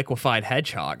 12-pack of liquefied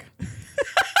hedgehog.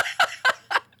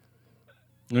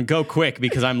 Go quick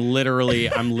because I'm literally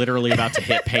about to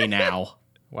hit pay now.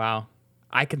 Wow.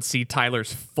 I can see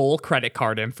Tyler's full credit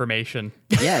card information.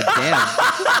 Yeah, damn.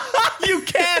 You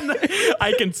can.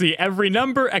 I can see every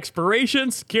number,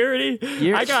 expiration, security.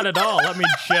 I got it all. Let me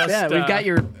just... Yeah, we've got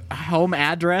your home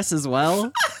address as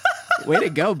well. Way to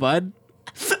go, bud.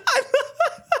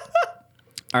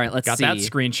 All right, let's see. Got that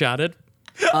screenshotted.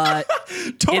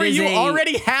 Tori, you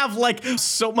already have like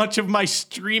so much of my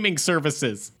streaming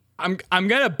services. I'm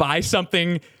going to buy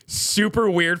something super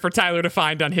weird for Tyler to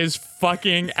find on his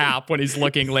fucking app when he's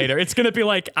looking later. It's going to be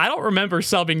like, I don't remember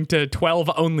subbing to 12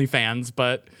 OnlyFans,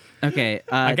 but... Okay,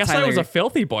 I guess Tyler, I was a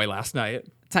filthy boy last night.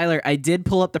 Tyler, I did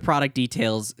pull up the product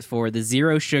details for the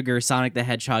Zero Sugar Sonic the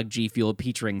Hedgehog G Fuel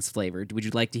Peach Rings flavor. Would you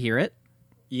like to hear it?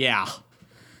 Yeah.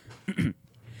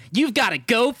 You've got to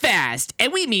go fast,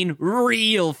 and we mean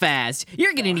real fast.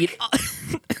 You're gonna need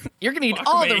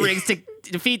all the rings to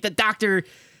defeat the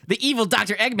evil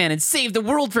Dr. Eggman, and save the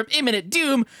world from imminent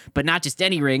doom. But not just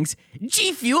any rings.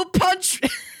 G Fuel Punch.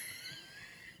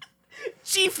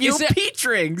 G Fuel Peach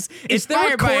Rings,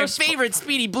 inspired by our favorite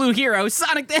speedy blue hero,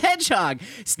 Sonic the Hedgehog.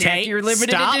 Stack your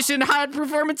limited edition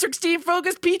high-performance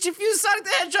extreme-focused Peach-infused Sonic the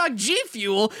Hedgehog G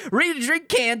Fuel ready-to-drink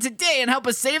can today and help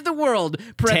us save the world.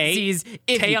 Parentheses,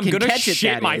 if you I'm can gonna catch it,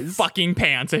 shit that my is. fucking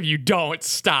pants if you don't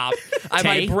stop.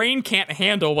 My brain can't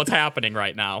handle what's happening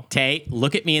right now. Tay,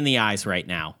 look at me in the eyes right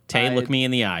now. Tay, look me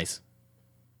in the eyes.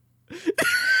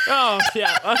 Oh,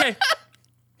 yeah, okay.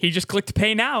 He just clicked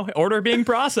pay now. Order being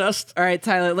processed. All right,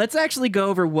 Tyler, let's actually go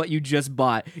over what you just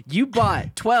bought. You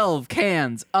bought 12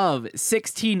 cans of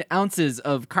 16 ounces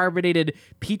of carbonated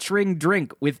peach ring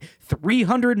drink with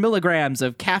 300 milligrams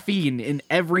of caffeine in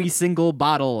every single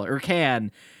bottle or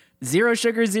can. 0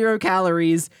 sugar, 0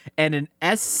 calories, and an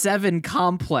S7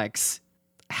 complex.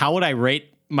 How would I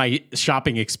rate my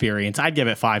shopping experience? I'd give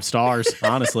it 5 stars,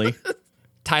 honestly.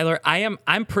 Tyler,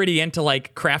 I'm pretty into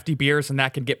like crafty beers, and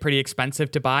that can get pretty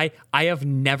expensive to buy. I have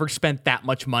never spent that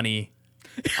much money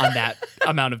on that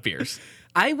amount of beers.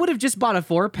 I would have just bought a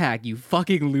 4-pack, you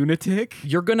fucking lunatic.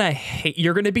 You're gonna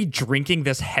be drinking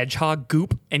this hedgehog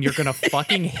goop, and you're gonna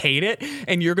fucking hate it,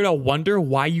 and you're gonna wonder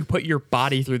why you put your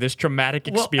body through this traumatic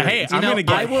experience. Hey, I'm gonna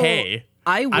get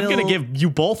I'm gonna give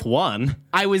you both one.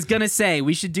 I was gonna say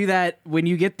we should do that when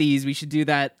you get these. We should do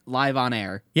that live on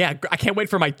air. Yeah, I can't wait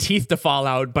for my teeth to fall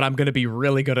out, but I'm gonna be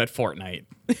really good at Fortnite.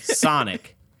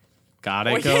 Sonic.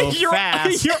 Gotta go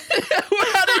fast.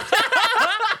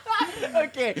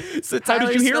 Okay, so How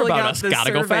did you hear about us?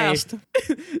 Gotta go fast.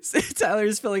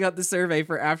 Tyler's filling out the survey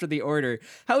for after the order.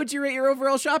 How would you rate your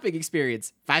overall shopping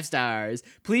experience? 5 stars.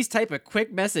 Please type a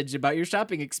quick message about your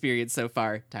shopping experience so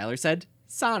far. Tyler said,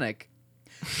 Sonic.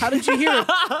 How did you hear?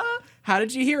 How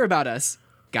did you hear about us?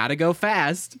 Gotta go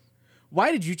fast.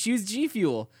 Why did you choose G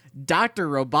Fuel? Dr.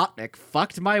 Robotnik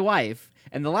fucked my wife.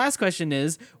 And the last question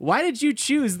is, why did you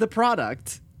choose the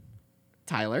product?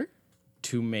 Tyler?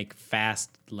 To make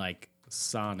fast like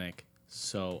Sonic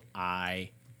so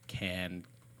I can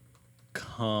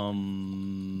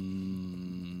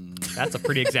come. That's a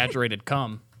pretty exaggerated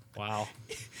cum. Wow.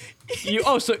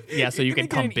 So you can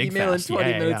come An big email fast. in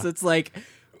 20 minutes. It's like,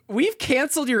 we've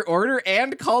canceled your order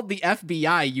and called the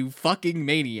FBI, you fucking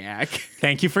maniac.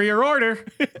 Thank you for your order.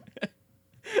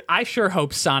 I sure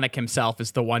hope Sonic himself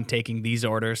is the one taking these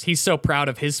orders. He's so proud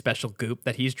of his special goop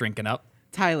that he's drinking up.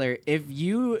 Tyler, if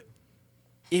you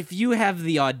have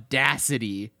the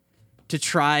audacity to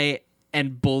try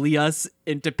and bully us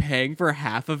into paying for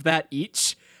half of that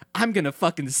each, I'm gonna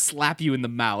fucking slap you in the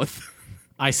mouth.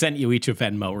 I sent you each a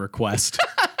Venmo request.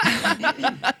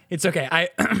 It's okay. I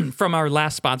from our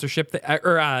last sponsorship,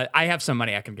 I have some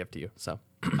money I can give to you. So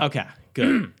Okay,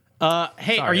 good.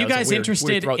 Hey, are you that was a guys weird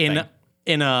interested throat in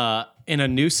thing. a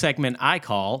new segment I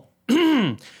call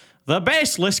the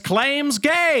Baseless Claims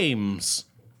Games?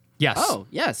 yes, Oh,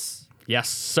 yes. yes,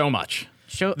 so much.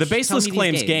 The Baseless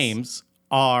Claims Games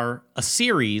are a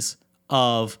series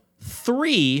of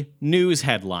 3 news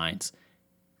headlines.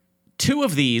 2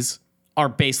 of these are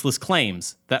baseless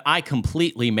claims that I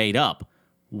completely made up.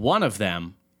 One of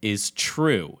them is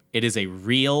true. It is a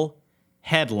real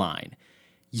headline.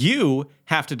 You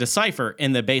have to decipher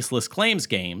in the Baseless Claims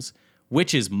games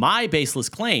which is my baseless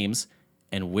claims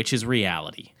and which is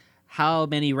reality. How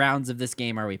many rounds of this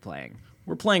game are we playing?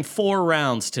 We're playing 4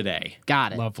 rounds today.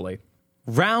 Got it. Lovely.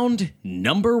 Round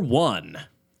number 1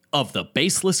 of the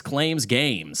Baseless Claims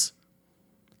games.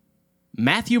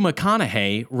 Matthew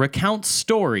McConaughey recounts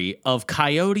story of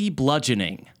coyote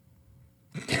bludgeoning.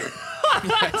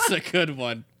 That's a good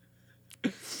one.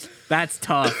 That's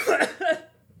tough.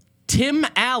 Tim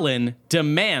Allen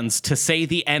demands to say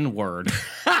the N-word.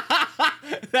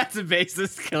 That's a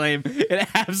baseless claim. It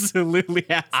absolutely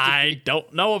has to. I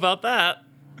don't know about that.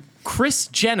 Kris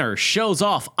Jenner shows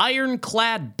off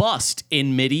ironclad bust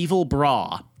in medieval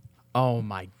bra. Oh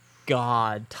my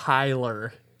God,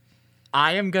 Tyler.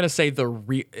 I am gonna say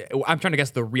I'm trying to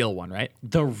guess the real one, right?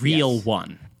 The real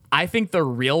one. I think the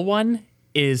real one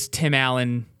is Tim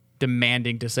Allen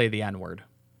demanding to say the N-word.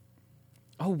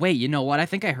 Oh, wait, you know what? I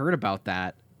think I heard about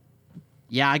that.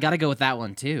 Yeah, I gotta go with that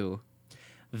one, too.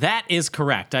 That is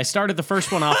correct. I started the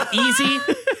first one off easy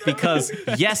because,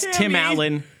 yes, Tim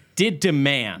Allen did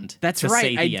demand That's to right.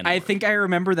 say the N-word. I think I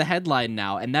remember the headline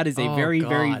now, and that is a very,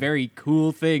 very, God. very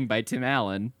cool thing by Tim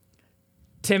Allen.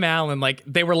 Tim Allen,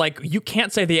 they were like, you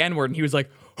can't say the N-word, and he was like,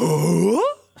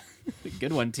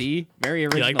 Good one, T. Very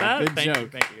original. like that? Good Thank you,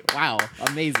 joke. thank you. Wow,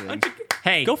 amazing.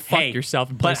 Hey, go fuck yourself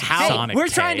and play but some how- Sonic. We're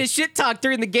K. trying to shit talk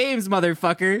during the games,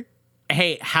 motherfucker.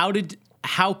 Hey,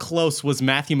 how close was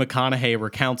Matthew McConaughey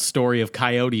recounts story of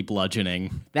coyote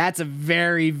bludgeoning? That's a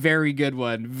very, very good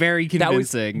one. Very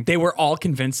convincing. They were all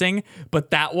convincing,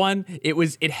 but that one,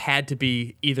 it had to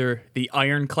be either the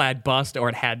ironclad bust or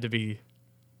it had to be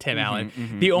Tim Allen.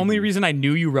 The only reason I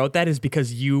knew you wrote that is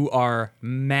because you are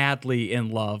madly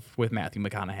in love with Matthew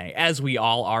McConaughey, as we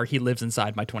all are. He lives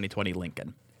inside my 2020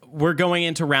 Lincoln. We're going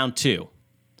into round 2.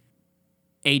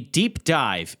 A deep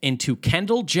dive into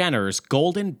Kendall Jenner's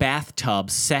golden bathtub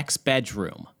sex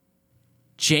bedroom.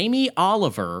 Jamie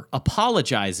Oliver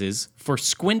apologizes for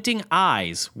squinting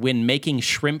eyes when making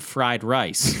shrimp fried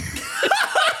rice.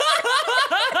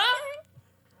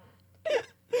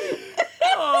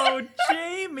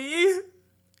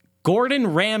 Gordon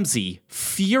Ramsay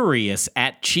furious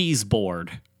at cheese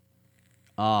board.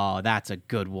 Oh, that's a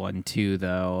good one too,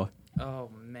 though. Oh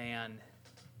man.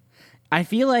 I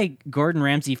feel like Gordon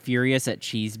Ramsay furious at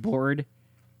cheese board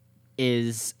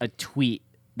is a tweet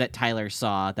that Tyler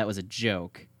saw that was a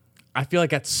joke. I feel like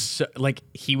that's so, like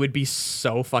he would be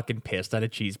so fucking pissed at a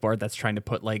cheese board that's trying to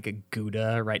put like a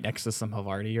Gouda right next to some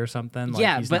Havarti or something. Like,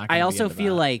 yeah, he's but not gonna I be also into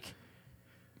feel that.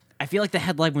 like the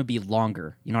headline would be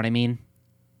longer. You know what I mean?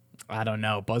 I don't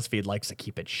know. BuzzFeed likes to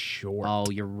keep it short. Oh,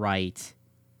 you're right.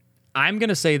 I'm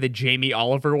gonna say the Jamie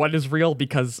Oliver one is real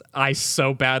because I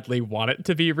so badly want it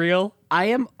to be real. I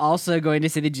am also going to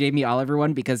say the Jamie Oliver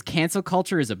one because cancel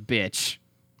culture is a bitch.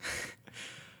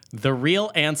 The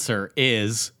real answer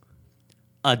is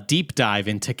a deep dive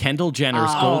into Kendall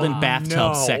Jenner's golden bathtub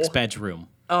no. sex bedroom.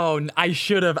 Oh, I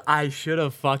should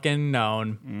have fucking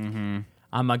known. Mm-hmm.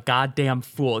 I'm a goddamn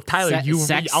fool, Tyler.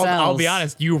 Sex I'll be sells.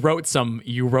 honest. You wrote some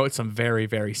very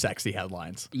very sexy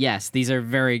headlines. Yes, these are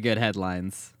very good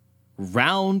headlines.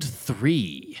 Round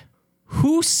 3.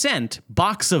 Who sent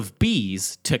box of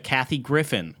bees to Kathy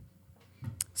Griffin?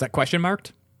 Is that question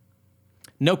marked?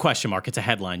 No question mark. It's a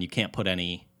headline. You can't put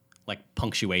any like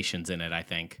punctuations in it, I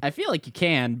think. I feel like you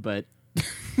can, but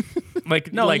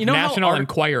Like No, like you know how National art-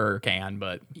 Enquirer can,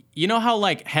 but You know how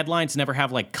like headlines never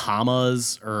have like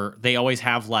commas or they always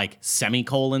have like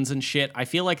semicolons and shit? I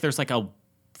feel like there's like a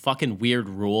fucking weird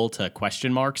rule to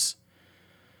question marks.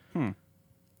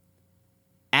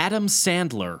 Adam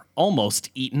Sandler almost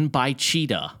eaten by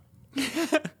cheetah.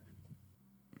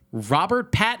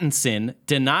 Robert Pattinson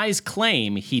denies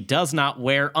claim he does not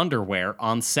wear underwear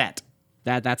on set.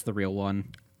 that's the real one.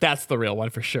 that's the real one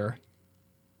for sure.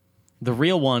 The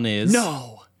real one is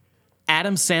No.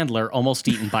 Adam Sandler almost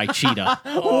eaten by cheetah.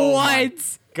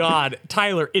 What? God,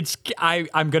 Tyler,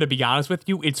 I'm gonna be honest with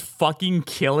you. It's fucking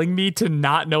killing me to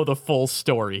not know the full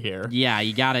story here. Yeah,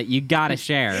 you gotta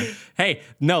share. Hey,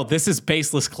 no, this is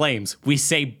baseless claims. We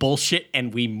say bullshit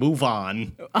and we move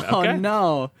on. Oh Okay.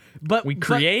 no! But We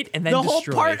create and then the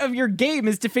destroy. whole part of your game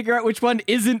is to figure out which one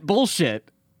isn't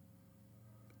bullshit.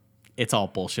 It's all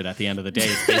bullshit at the end of the day.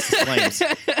 It's baseless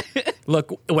claims.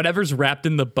 Look, whatever's wrapped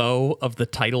in the bow of the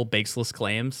title "Baseless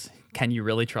Claims," can you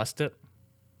really trust it?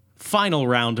 Final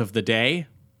round of the day.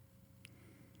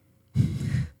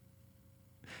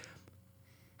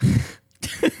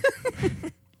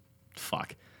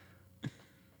 Fuck.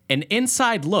 An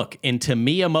inside look into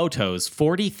Miyamoto's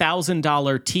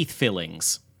 $40,000 teeth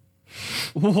fillings.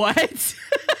 What?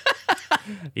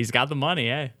 He's got the money,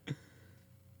 eh?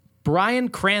 Bryan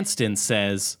Cranston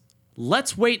says,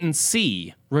 "Let's wait and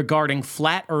see regarding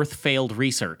flat Earth failed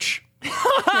research."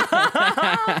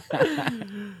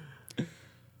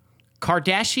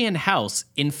 Kardashian house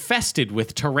infested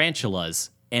with tarantulas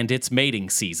and it's mating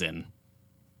season.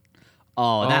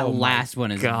 Oh, that Oh my last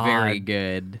one is God. very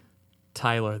good.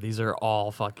 Tyler, these are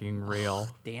all fucking real.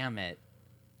 Damn it.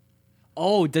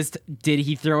 Oh, did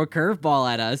he throw a curveball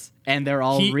at us? And they're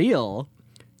all He- real.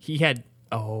 He had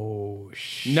oh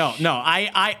shit. No,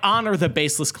 I honor the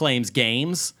baseless claims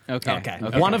games. Okay.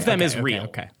 One of them is real.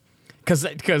 Okay.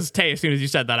 Because Tay, as soon as you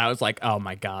said that, I was like, oh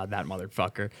my God, that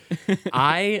motherfucker.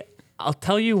 I'll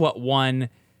tell you what one.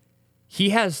 He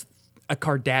has a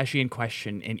Kardashian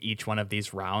question in each one of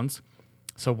these rounds.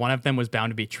 So one of them was bound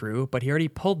to be true, but he already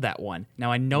pulled that one.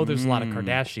 Now I know there's a lot of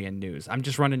Kardashian news. I'm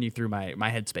just running you through my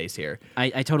headspace here.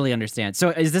 I totally understand. So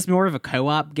is this more of a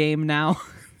co-op game now?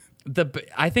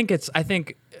 I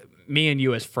think me and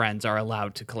you as friends are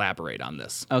allowed to collaborate on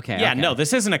this. Okay. Yeah, okay. no,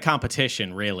 this isn't a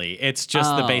competition, really. It's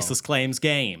just the Oh. baseless claims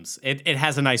games. It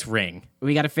has a nice ring.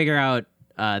 We got to figure out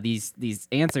these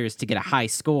answers to get a high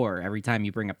score every time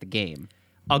you bring up the game.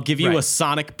 I'll give you Right. a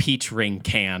Sonic Peach ring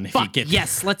can if you Fuck get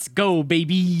yes, let's go,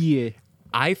 baby.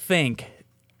 I think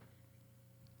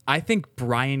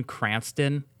Bryan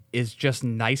Cranston is just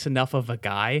nice enough of a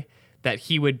guy that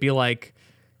he would be like,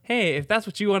 hey, if that's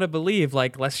what you want to believe,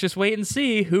 like, let's just wait and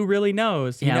see who really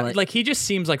knows. You Yeah, know? Like he just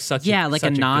seems like such Yeah, a, like such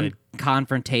a good-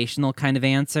 non-confrontational kind of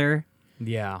answer.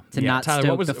 yeah. to yeah. not Tyler,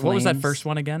 stoke what the was that flames. first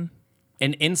one again?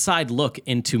 an inside look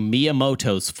into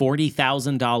Miyamoto's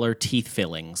 $40,000 teeth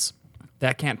fillings.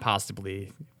 That can't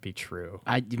possibly be true.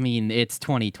 I mean, it's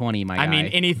 2020, my guy. I mean,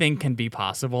 anything can be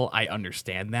possible. I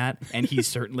understand that. And he's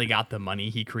certainly got the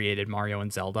money. He created Mario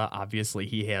and Zelda. Obviously,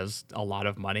 he has a lot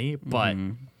of money, but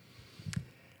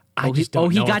I just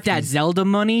don't he know got if that he's- Zelda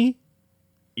money?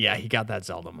 Yeah, he got that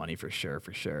Zelda money for sure,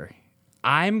 for sure.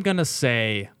 I'm going to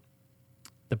say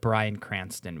the Bryan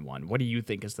Cranston one. What do you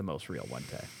think is the most real one,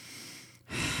 Tay?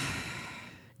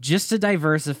 Just to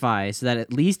diversify so that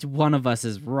at least one of us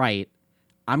is right,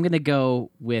 I'm going to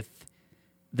go with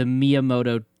the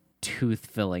Miyamoto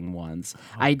tooth-filling ones.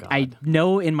 I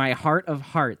know in my heart of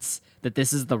hearts that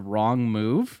this is the wrong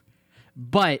move,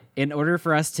 but in order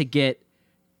for us to get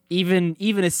even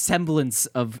a semblance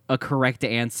of a correct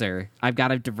answer, I've got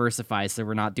to diversify so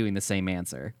we're not doing the same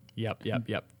answer. Yep.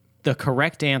 The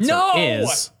correct answer No!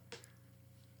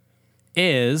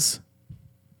 is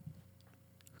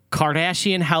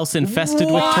Kardashian house infested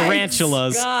with What?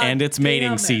 tarantulas God and it's damn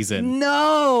mating it. season.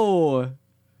 No!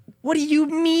 What do you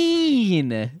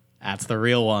mean? That's the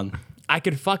real one. I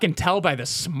could fucking tell by the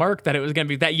smirk that it was going to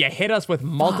be that. You hit us with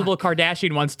multiple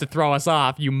Kardashian ones to throw us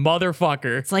off, you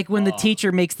motherfucker. It's like when the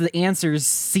teacher makes the answers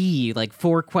C, like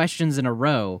 4 questions in a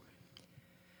row.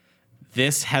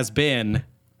 This has been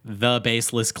the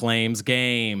Baseless Claims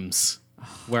Games.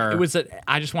 Where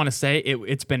I just want to say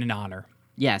it's been an honor.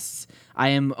 Yes, I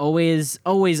am always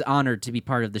honored to be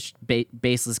part of the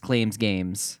Baseless Claims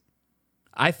games.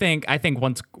 I think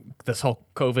once this whole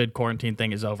COVID quarantine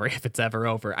thing is over, if it's ever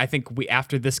over, I think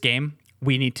after this game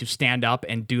we need to stand up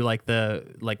and do like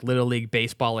Little League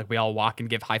baseball, like we all walk and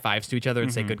give high fives to each other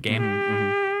and say good game.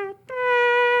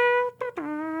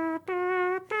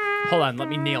 Hold on, let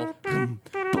me kneel.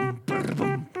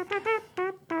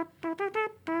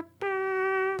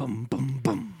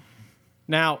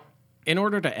 now, in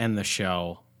order to end the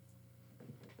show,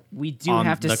 We do On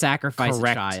have to the sacrifice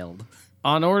correct- a child.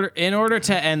 in order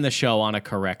to end the show on a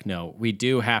correct note, we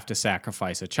do have to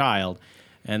sacrifice a child,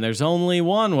 and there's only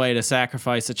one way to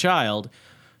sacrifice a child.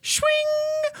 Swing!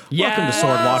 Welcome to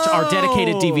Sword Watch, our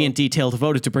dedicated deviant detail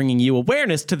devoted to bringing you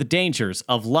awareness to the dangers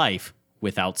of life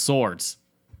without swords.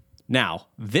 Now,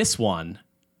 this one,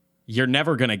 you're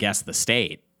never gonna guess the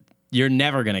state. You're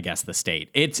never gonna guess the state.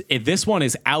 This one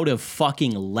is out of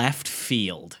fucking left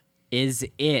field. Is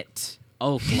it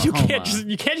Oklahoma?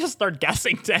 You can't just start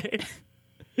guessing, Tay.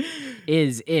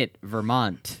 Is it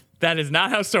Vermont? That is not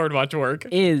how Swordwatch work.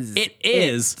 It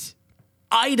is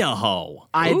Idaho.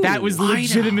 That was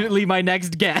legitimately my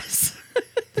next guess.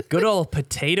 Good old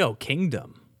Potato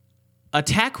Kingdom.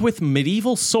 Attack with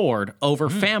medieval sword over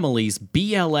family's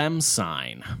BLM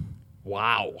sign.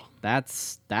 Wow.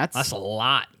 That's That's a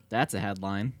lot. a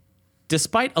headline.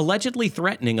 Despite allegedly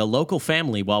threatening a local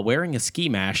family while wearing a ski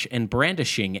mask and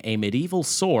brandishing a medieval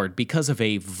sword because of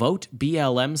a Vote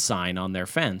BLM sign on their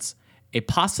fence, a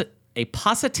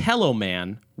Positello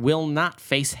man will not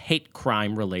face hate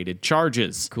crime related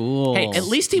charges. Cool. Hey, at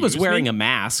least he was Excuse wearing me? a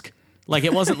mask. Like,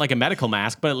 it wasn't like a medical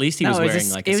mask, but at least he was it was wearing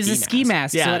like a it was a ski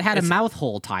mask, so Yeah, it had a it's- mouth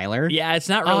hole, Tyler. Yeah, it's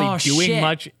not really Oh, doing shit.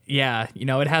 much. Yeah,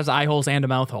 it has eye holes and a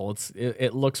mouth hole.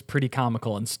 It looks pretty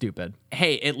comical and stupid.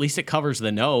 Hey, at least it covers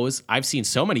the nose. I've seen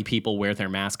so many people wear their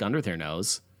mask under their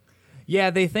nose. Yeah,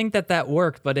 they think that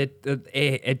worked, but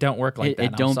it don't work like that. It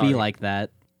I'm don't sorry. be like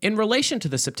that. In relation to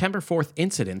the September 4th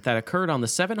incident that occurred on the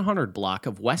 700 block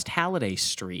of West Halliday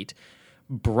Street,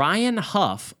 Brian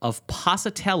Huff of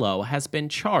Positello has been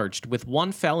charged with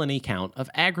 1 felony count of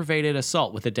aggravated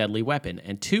assault with a deadly weapon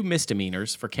and 2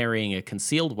 misdemeanors for carrying a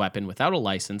concealed weapon without a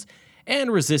license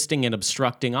and resisting and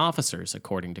obstructing officers,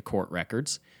 according to court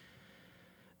records.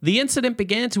 The incident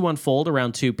began to unfold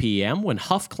around 2 p.m. when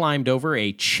Huff climbed over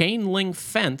a chain link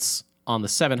fence on the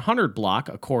 700 block,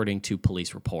 according to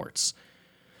police reports.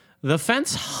 The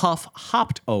fence Huff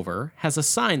hopped over has a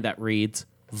sign that reads,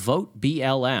 Vote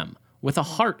BLM, with a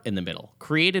heart in the middle,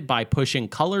 created by pushing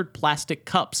colored plastic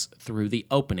cups through the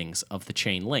openings of the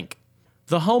chain link.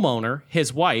 The homeowner,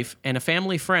 his wife, and a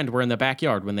family friend were in the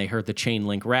backyard when they heard the chain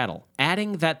link rattle,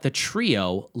 adding that the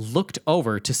trio looked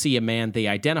over to see a man they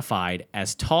identified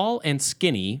as tall and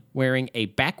skinny, wearing a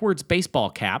backwards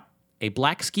baseball cap, a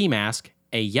black ski mask,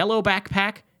 a yellow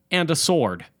backpack, and a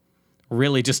sword.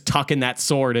 Really just tucking that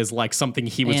sword as like something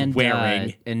he was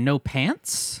wearing. And no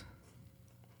pants?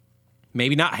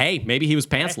 Maybe not. Hey, maybe he was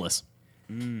pantsless.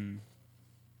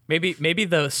 Maybe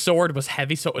the sword was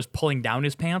heavy, so it was pulling down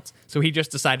his pants. So he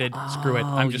just decided, screw it,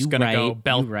 I'm just you gonna go right,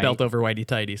 belt you right. belt over whitey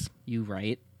tighties. You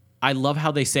right. I love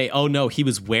how they say, "Oh no, he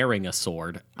was wearing a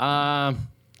sword." I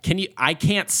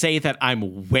can't say that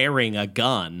I'm wearing a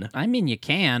gun. I mean, you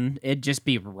can. It'd just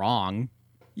be wrong.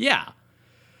 Yeah.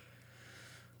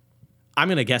 I'm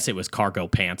gonna guess it was cargo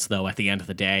pants, though. At the end of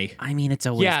the day, I mean, it's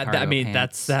always Yeah, cargo I mean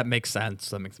pants. that makes sense.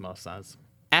 That makes the most sense.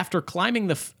 after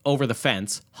climbing over the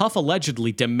fence, Huff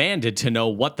allegedly demanded to know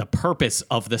what the purpose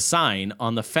of the sign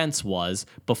on the fence was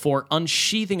before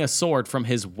unsheathing a sword from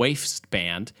his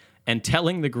waistband and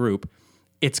telling the group,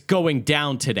 "It's going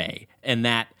down today," and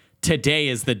that today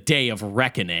is the day of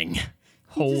reckoning.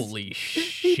 Holy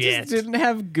He shit. just didn't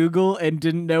have Google and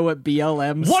didn't know what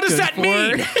BLM What does stood that for.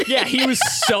 mean? Yeah, he was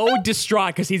so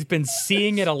distraught because he's been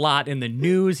seeing it a lot in the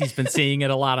news. He's been seeing it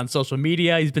a lot on social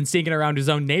media. He's been seeing it around his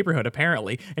own neighborhood,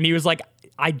 apparently. And he was like,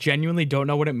 I genuinely don't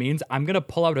know what it means. I'm going to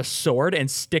pull out a sword and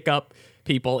stick up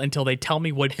people until they tell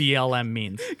me what BLM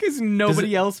means. Because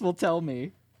nobody else will tell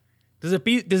me. Does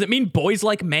it mean boys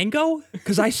like mango?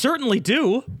 Because I certainly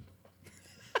do.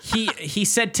 He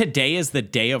said today is the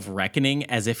day of reckoning,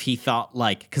 as if he thought,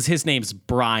 like, because his name's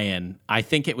Brian. I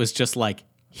think it was just like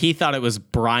he thought it was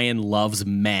Brian loves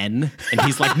men, and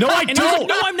he's like, no, I And he was don't. like,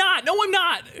 no, I'm not. No, I'm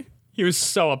not. He was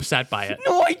so upset by it.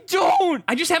 No, I don't.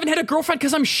 I just haven't had a girlfriend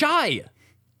because I'm shy.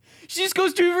 She just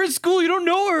goes to her school. You don't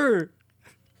know her.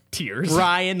 Tears.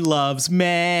 Brian loves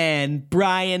men.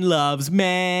 Brian loves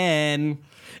men.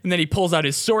 And then he pulls out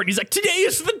his sword and he's like, today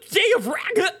is the day of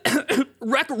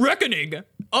reckoning.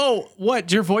 Oh, what?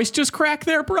 Did your voice just crack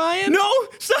there, Brian? No,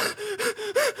 stop.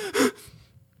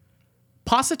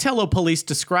 Positello police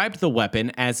described the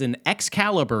weapon as an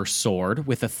Excalibur sword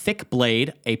with a thick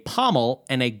blade, a pommel,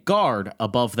 and a guard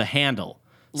above the handle.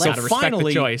 Gotta respect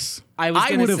the choice. I was I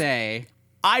gonna would've- say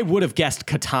I would have guessed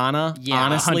katana, Yeah,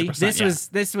 honestly. 100%.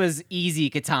 this was easy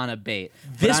katana bait.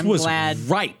 But This I'm was glad.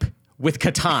 ripe with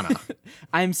katana.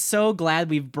 I'm so glad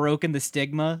we've broken the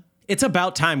stigma. It's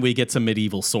about time we get some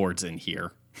medieval swords in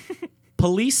here.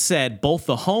 Police said both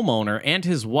the homeowner and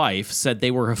his wife said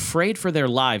they were afraid for their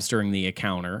lives during the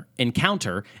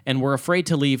encounter and were afraid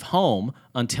to leave home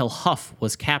until Huff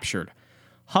was captured.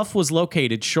 Huff was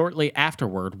located shortly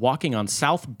afterward walking on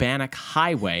South Bannock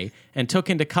Highway and took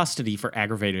into custody for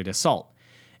aggravated assault.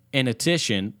 In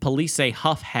addition, police say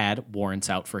Huff had warrants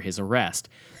out for his arrest.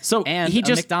 So And he a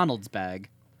just McDonald's bag.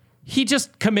 he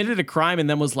just committed a crime and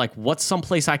then was like, what's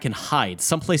someplace I can hide?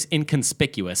 Someplace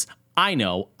inconspicuous. I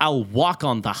know. I'll walk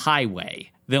on the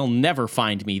highway. They'll never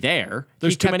find me there.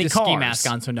 There's He too kept many his cars. ski mask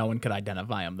on so no one could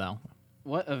identify him, though.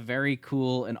 What a very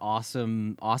cool and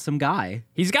awesome guy.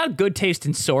 He's got good taste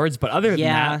in swords, but other than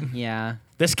that, Yeah.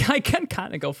 this guy can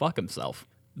kind of go fuck himself.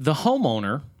 The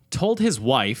homeowner told his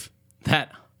wife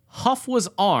that Huff was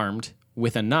armed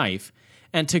with a knife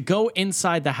and to go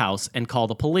inside the house and call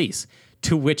the police,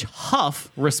 to which Huff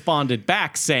responded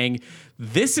back saying,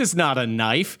 "This is not a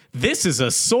knife. This is a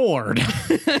sword."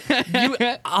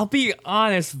 I'll be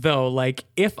honest, though, like,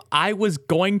 if I was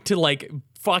going to, like,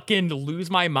 fucking lose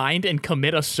my mind and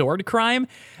commit a sword crime,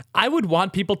 I would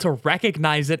want people to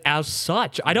recognize it as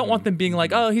such. I don't want them being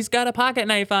like, oh, he's got a pocket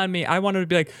knife on me. I want them to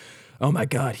be like, oh my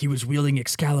God, he was wielding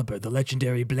Excalibur, the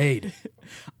legendary blade.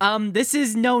 This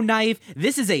is no knife.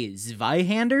 This is a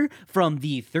Zweihander from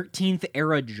the 13th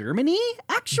era Germany,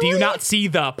 actually. Do you not see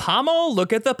the pommel?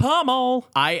 Look at the pommel.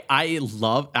 I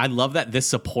love that this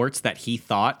supports that he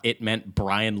thought it meant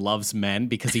Brian loves men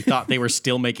because he thought they were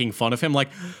still making fun of him. Like,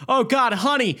 oh God,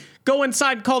 honey, go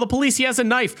inside and call the police. He has a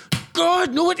knife.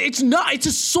 God, no, it's not. It's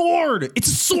a sword. It's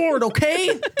a sword,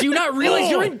 okay? Do you not realize Oh.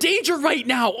 you're in danger right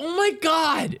now? Oh my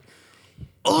God.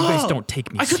 You guys don't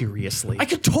take me seriously. I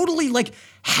could totally like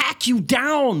hack you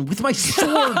down with my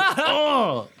sword.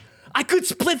 Oh. I could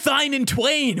split thine in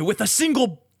twain with a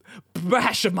single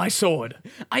bash of my sword.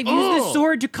 I've used this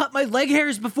sword to cut my leg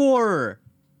hairs before.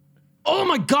 Oh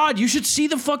my God, you should see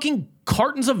the fucking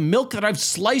cartons of milk that I've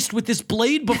sliced with this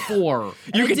blade before.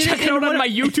 You can did check it it in out on one- my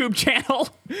YouTube channel.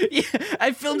 Yeah,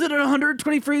 I filmed it at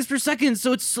 120 frames per second,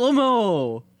 so it's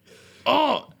slow-mo.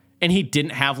 Oh. And he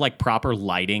didn't have like proper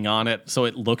lighting on it, so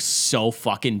it looks so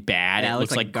fucking bad. Yeah, it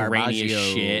looks like grainy as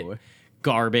Garbaggio. shit.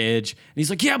 Garbage. And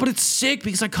he's like, yeah, but it's sick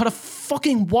because I cut a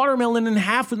fucking watermelon in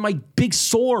half with my big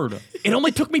sword. It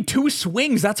only took me 2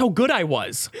 swings. That's how good I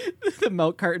was. The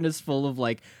milk carton is full of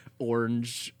like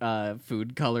orange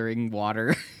food coloring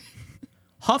water.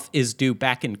 Huff is due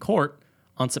back in court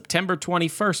on September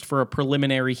 21st for a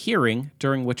preliminary hearing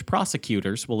during which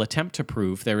prosecutors will attempt to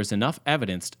prove there is enough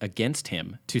evidence against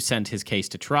him to send his case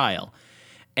to trial.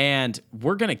 And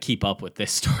we're going to keep up with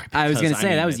this story. I was because, gonna say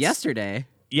mean, that was it's- yesterday.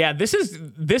 Yeah,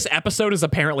 this episode is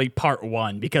apparently part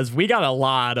 1 because we got a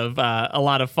lot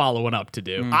of following up to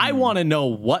do. I want to know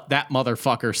what that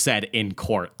motherfucker said in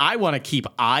court. I want to keep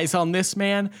eyes on this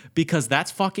man because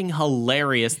that's fucking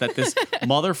hilarious that this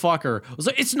motherfucker was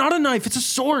like, it's not a knife, it's a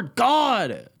sword.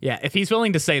 God. Yeah, if he's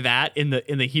willing to say that in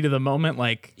the heat of the moment,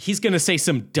 like, He's going to say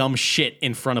some dumb shit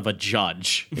in front of a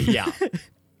judge. yeah.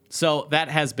 So that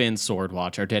has been Sword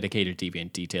Watch, our dedicated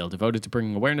deviant detail devoted to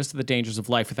bringing awareness to the dangers of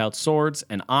life without swords.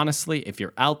 And honestly, if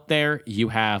you're out there, you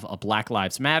have a Black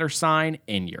Lives Matter sign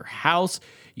in your house,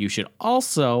 you should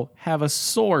also have a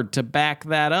sword to back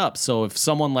that up. So if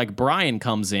someone like Brian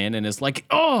comes in and is like,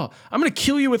 oh, I'm going to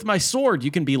kill you with my sword,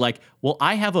 you can be like, well,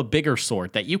 I have a bigger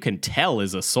sword that you can tell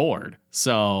is a sword.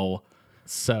 So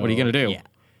what are you going to do? Yeah.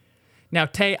 Now,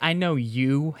 Tay, I know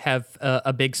you have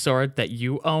a big sword that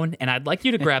you own, and I'd like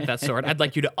you to grab that sword. I'd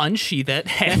like you to unsheath it.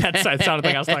 That sounded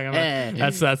like I was talking about.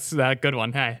 That's a good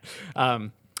one. Hey.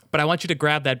 But I want you to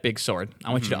grab that big sword.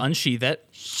 I want you to unsheath it,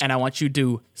 and I want you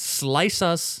to slice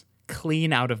us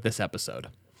clean out of this episode.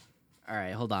 All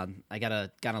right, hold on. I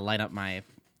gotta line up my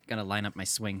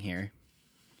swing here.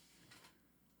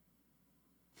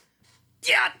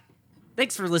 Yeah.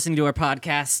 Thanks for listening to our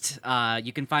podcast.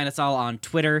 You can find us all on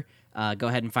Twitter. Go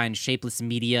ahead and find Shapeless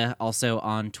Media also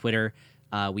on Twitter.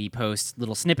 We post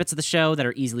little snippets of the show that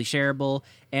are easily shareable,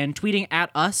 and tweeting at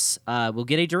us will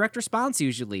get a direct response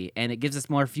usually, and it gives us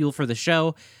more fuel for the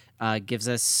show, gives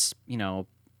us,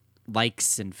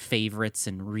 likes and favorites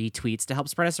and retweets to help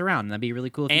spread us around. And that'd be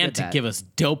really cool if you And did to that. give us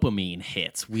dopamine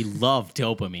hits. We love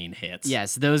dopamine hits.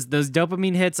 Yes, those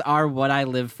dopamine hits are what I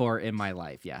live for in my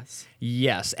life, yes.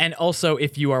 Yes, and also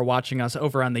if you are watching us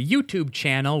over on the YouTube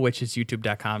channel, which is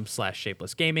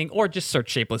youtube.com/shapelessgaming, or just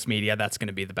search Shapeless Media, that's going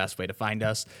to be the best way to find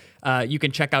us. You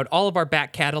can check out all of our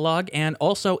back catalog, and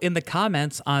also in the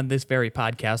comments on this very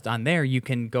podcast on there, you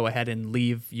can go ahead and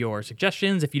leave your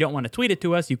suggestions. If you don't want to tweet it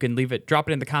to us, you can drop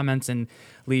it in the comments and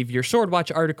leave your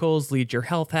Swordwatch articles, leave your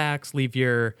health hacks, leave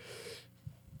your...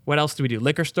 What else do we do?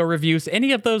 Liquor store reviews.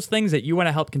 Any of those things that you want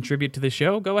to help contribute to the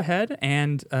show, go ahead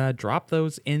and drop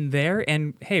those in there.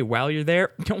 And hey, while you're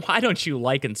there, why don't you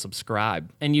like and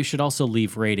subscribe? And you should also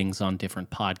leave ratings on different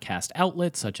podcast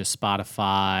outlets such as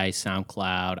Spotify,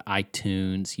 SoundCloud,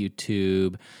 iTunes,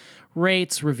 YouTube.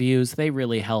 Rates, reviews, they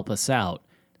really help us out.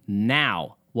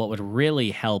 Now, what would really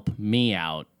help me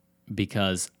out,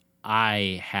 because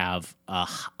I have a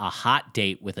hot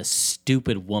date with a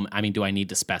stupid woman. I mean, do I need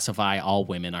to specify all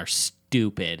women are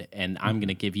stupid? And I'm going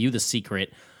to give you the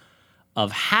secret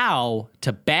of how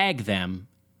to bag them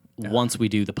once we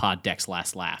do the Pod Deck's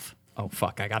Last Laugh. Oh,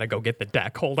 fuck. I got to go get the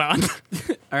deck. Hold on. All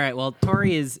right, well,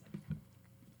 Tori is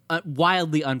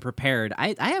wildly unprepared.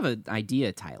 I have an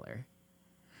idea, Tyler.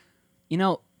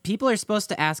 People are supposed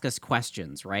to ask us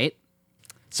questions, right?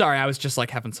 Sorry, I was just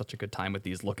having such a good time with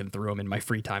these, looking through them in my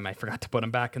free time. I forgot to put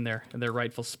them back in their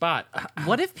rightful spot.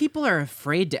 What if people are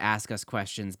afraid to ask us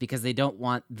questions because they don't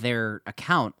want their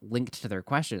account linked to their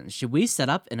questions? Should we set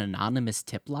up an anonymous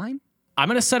tip line? I'm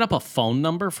going to set up a phone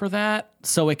number for that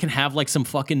so it can have some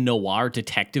fucking noir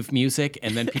detective music,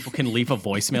 and then people can leave a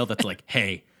voicemail that's like,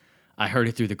 hey, I heard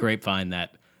it through the grapevine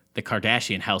that the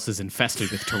Kardashian house is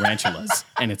infested with tarantulas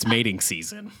and it's mating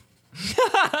season.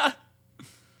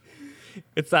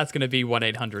 That's going to be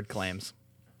 1-800-CLAIMS.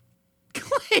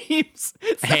 Claims.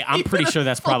 Hey, I'm pretty sure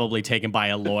that's probably taken by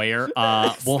a lawyer.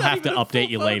 We'll have to update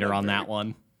you later on that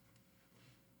one.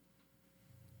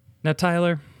 Now,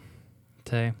 Tyler,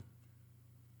 Tay,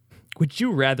 would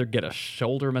you rather get a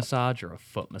shoulder massage or a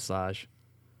foot massage?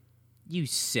 You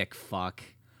sick fuck.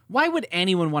 Why would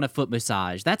anyone want a foot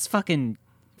massage? That's fucking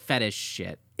fetish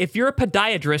shit. If you're a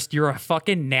podiatrist, you're a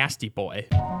fucking nasty boy.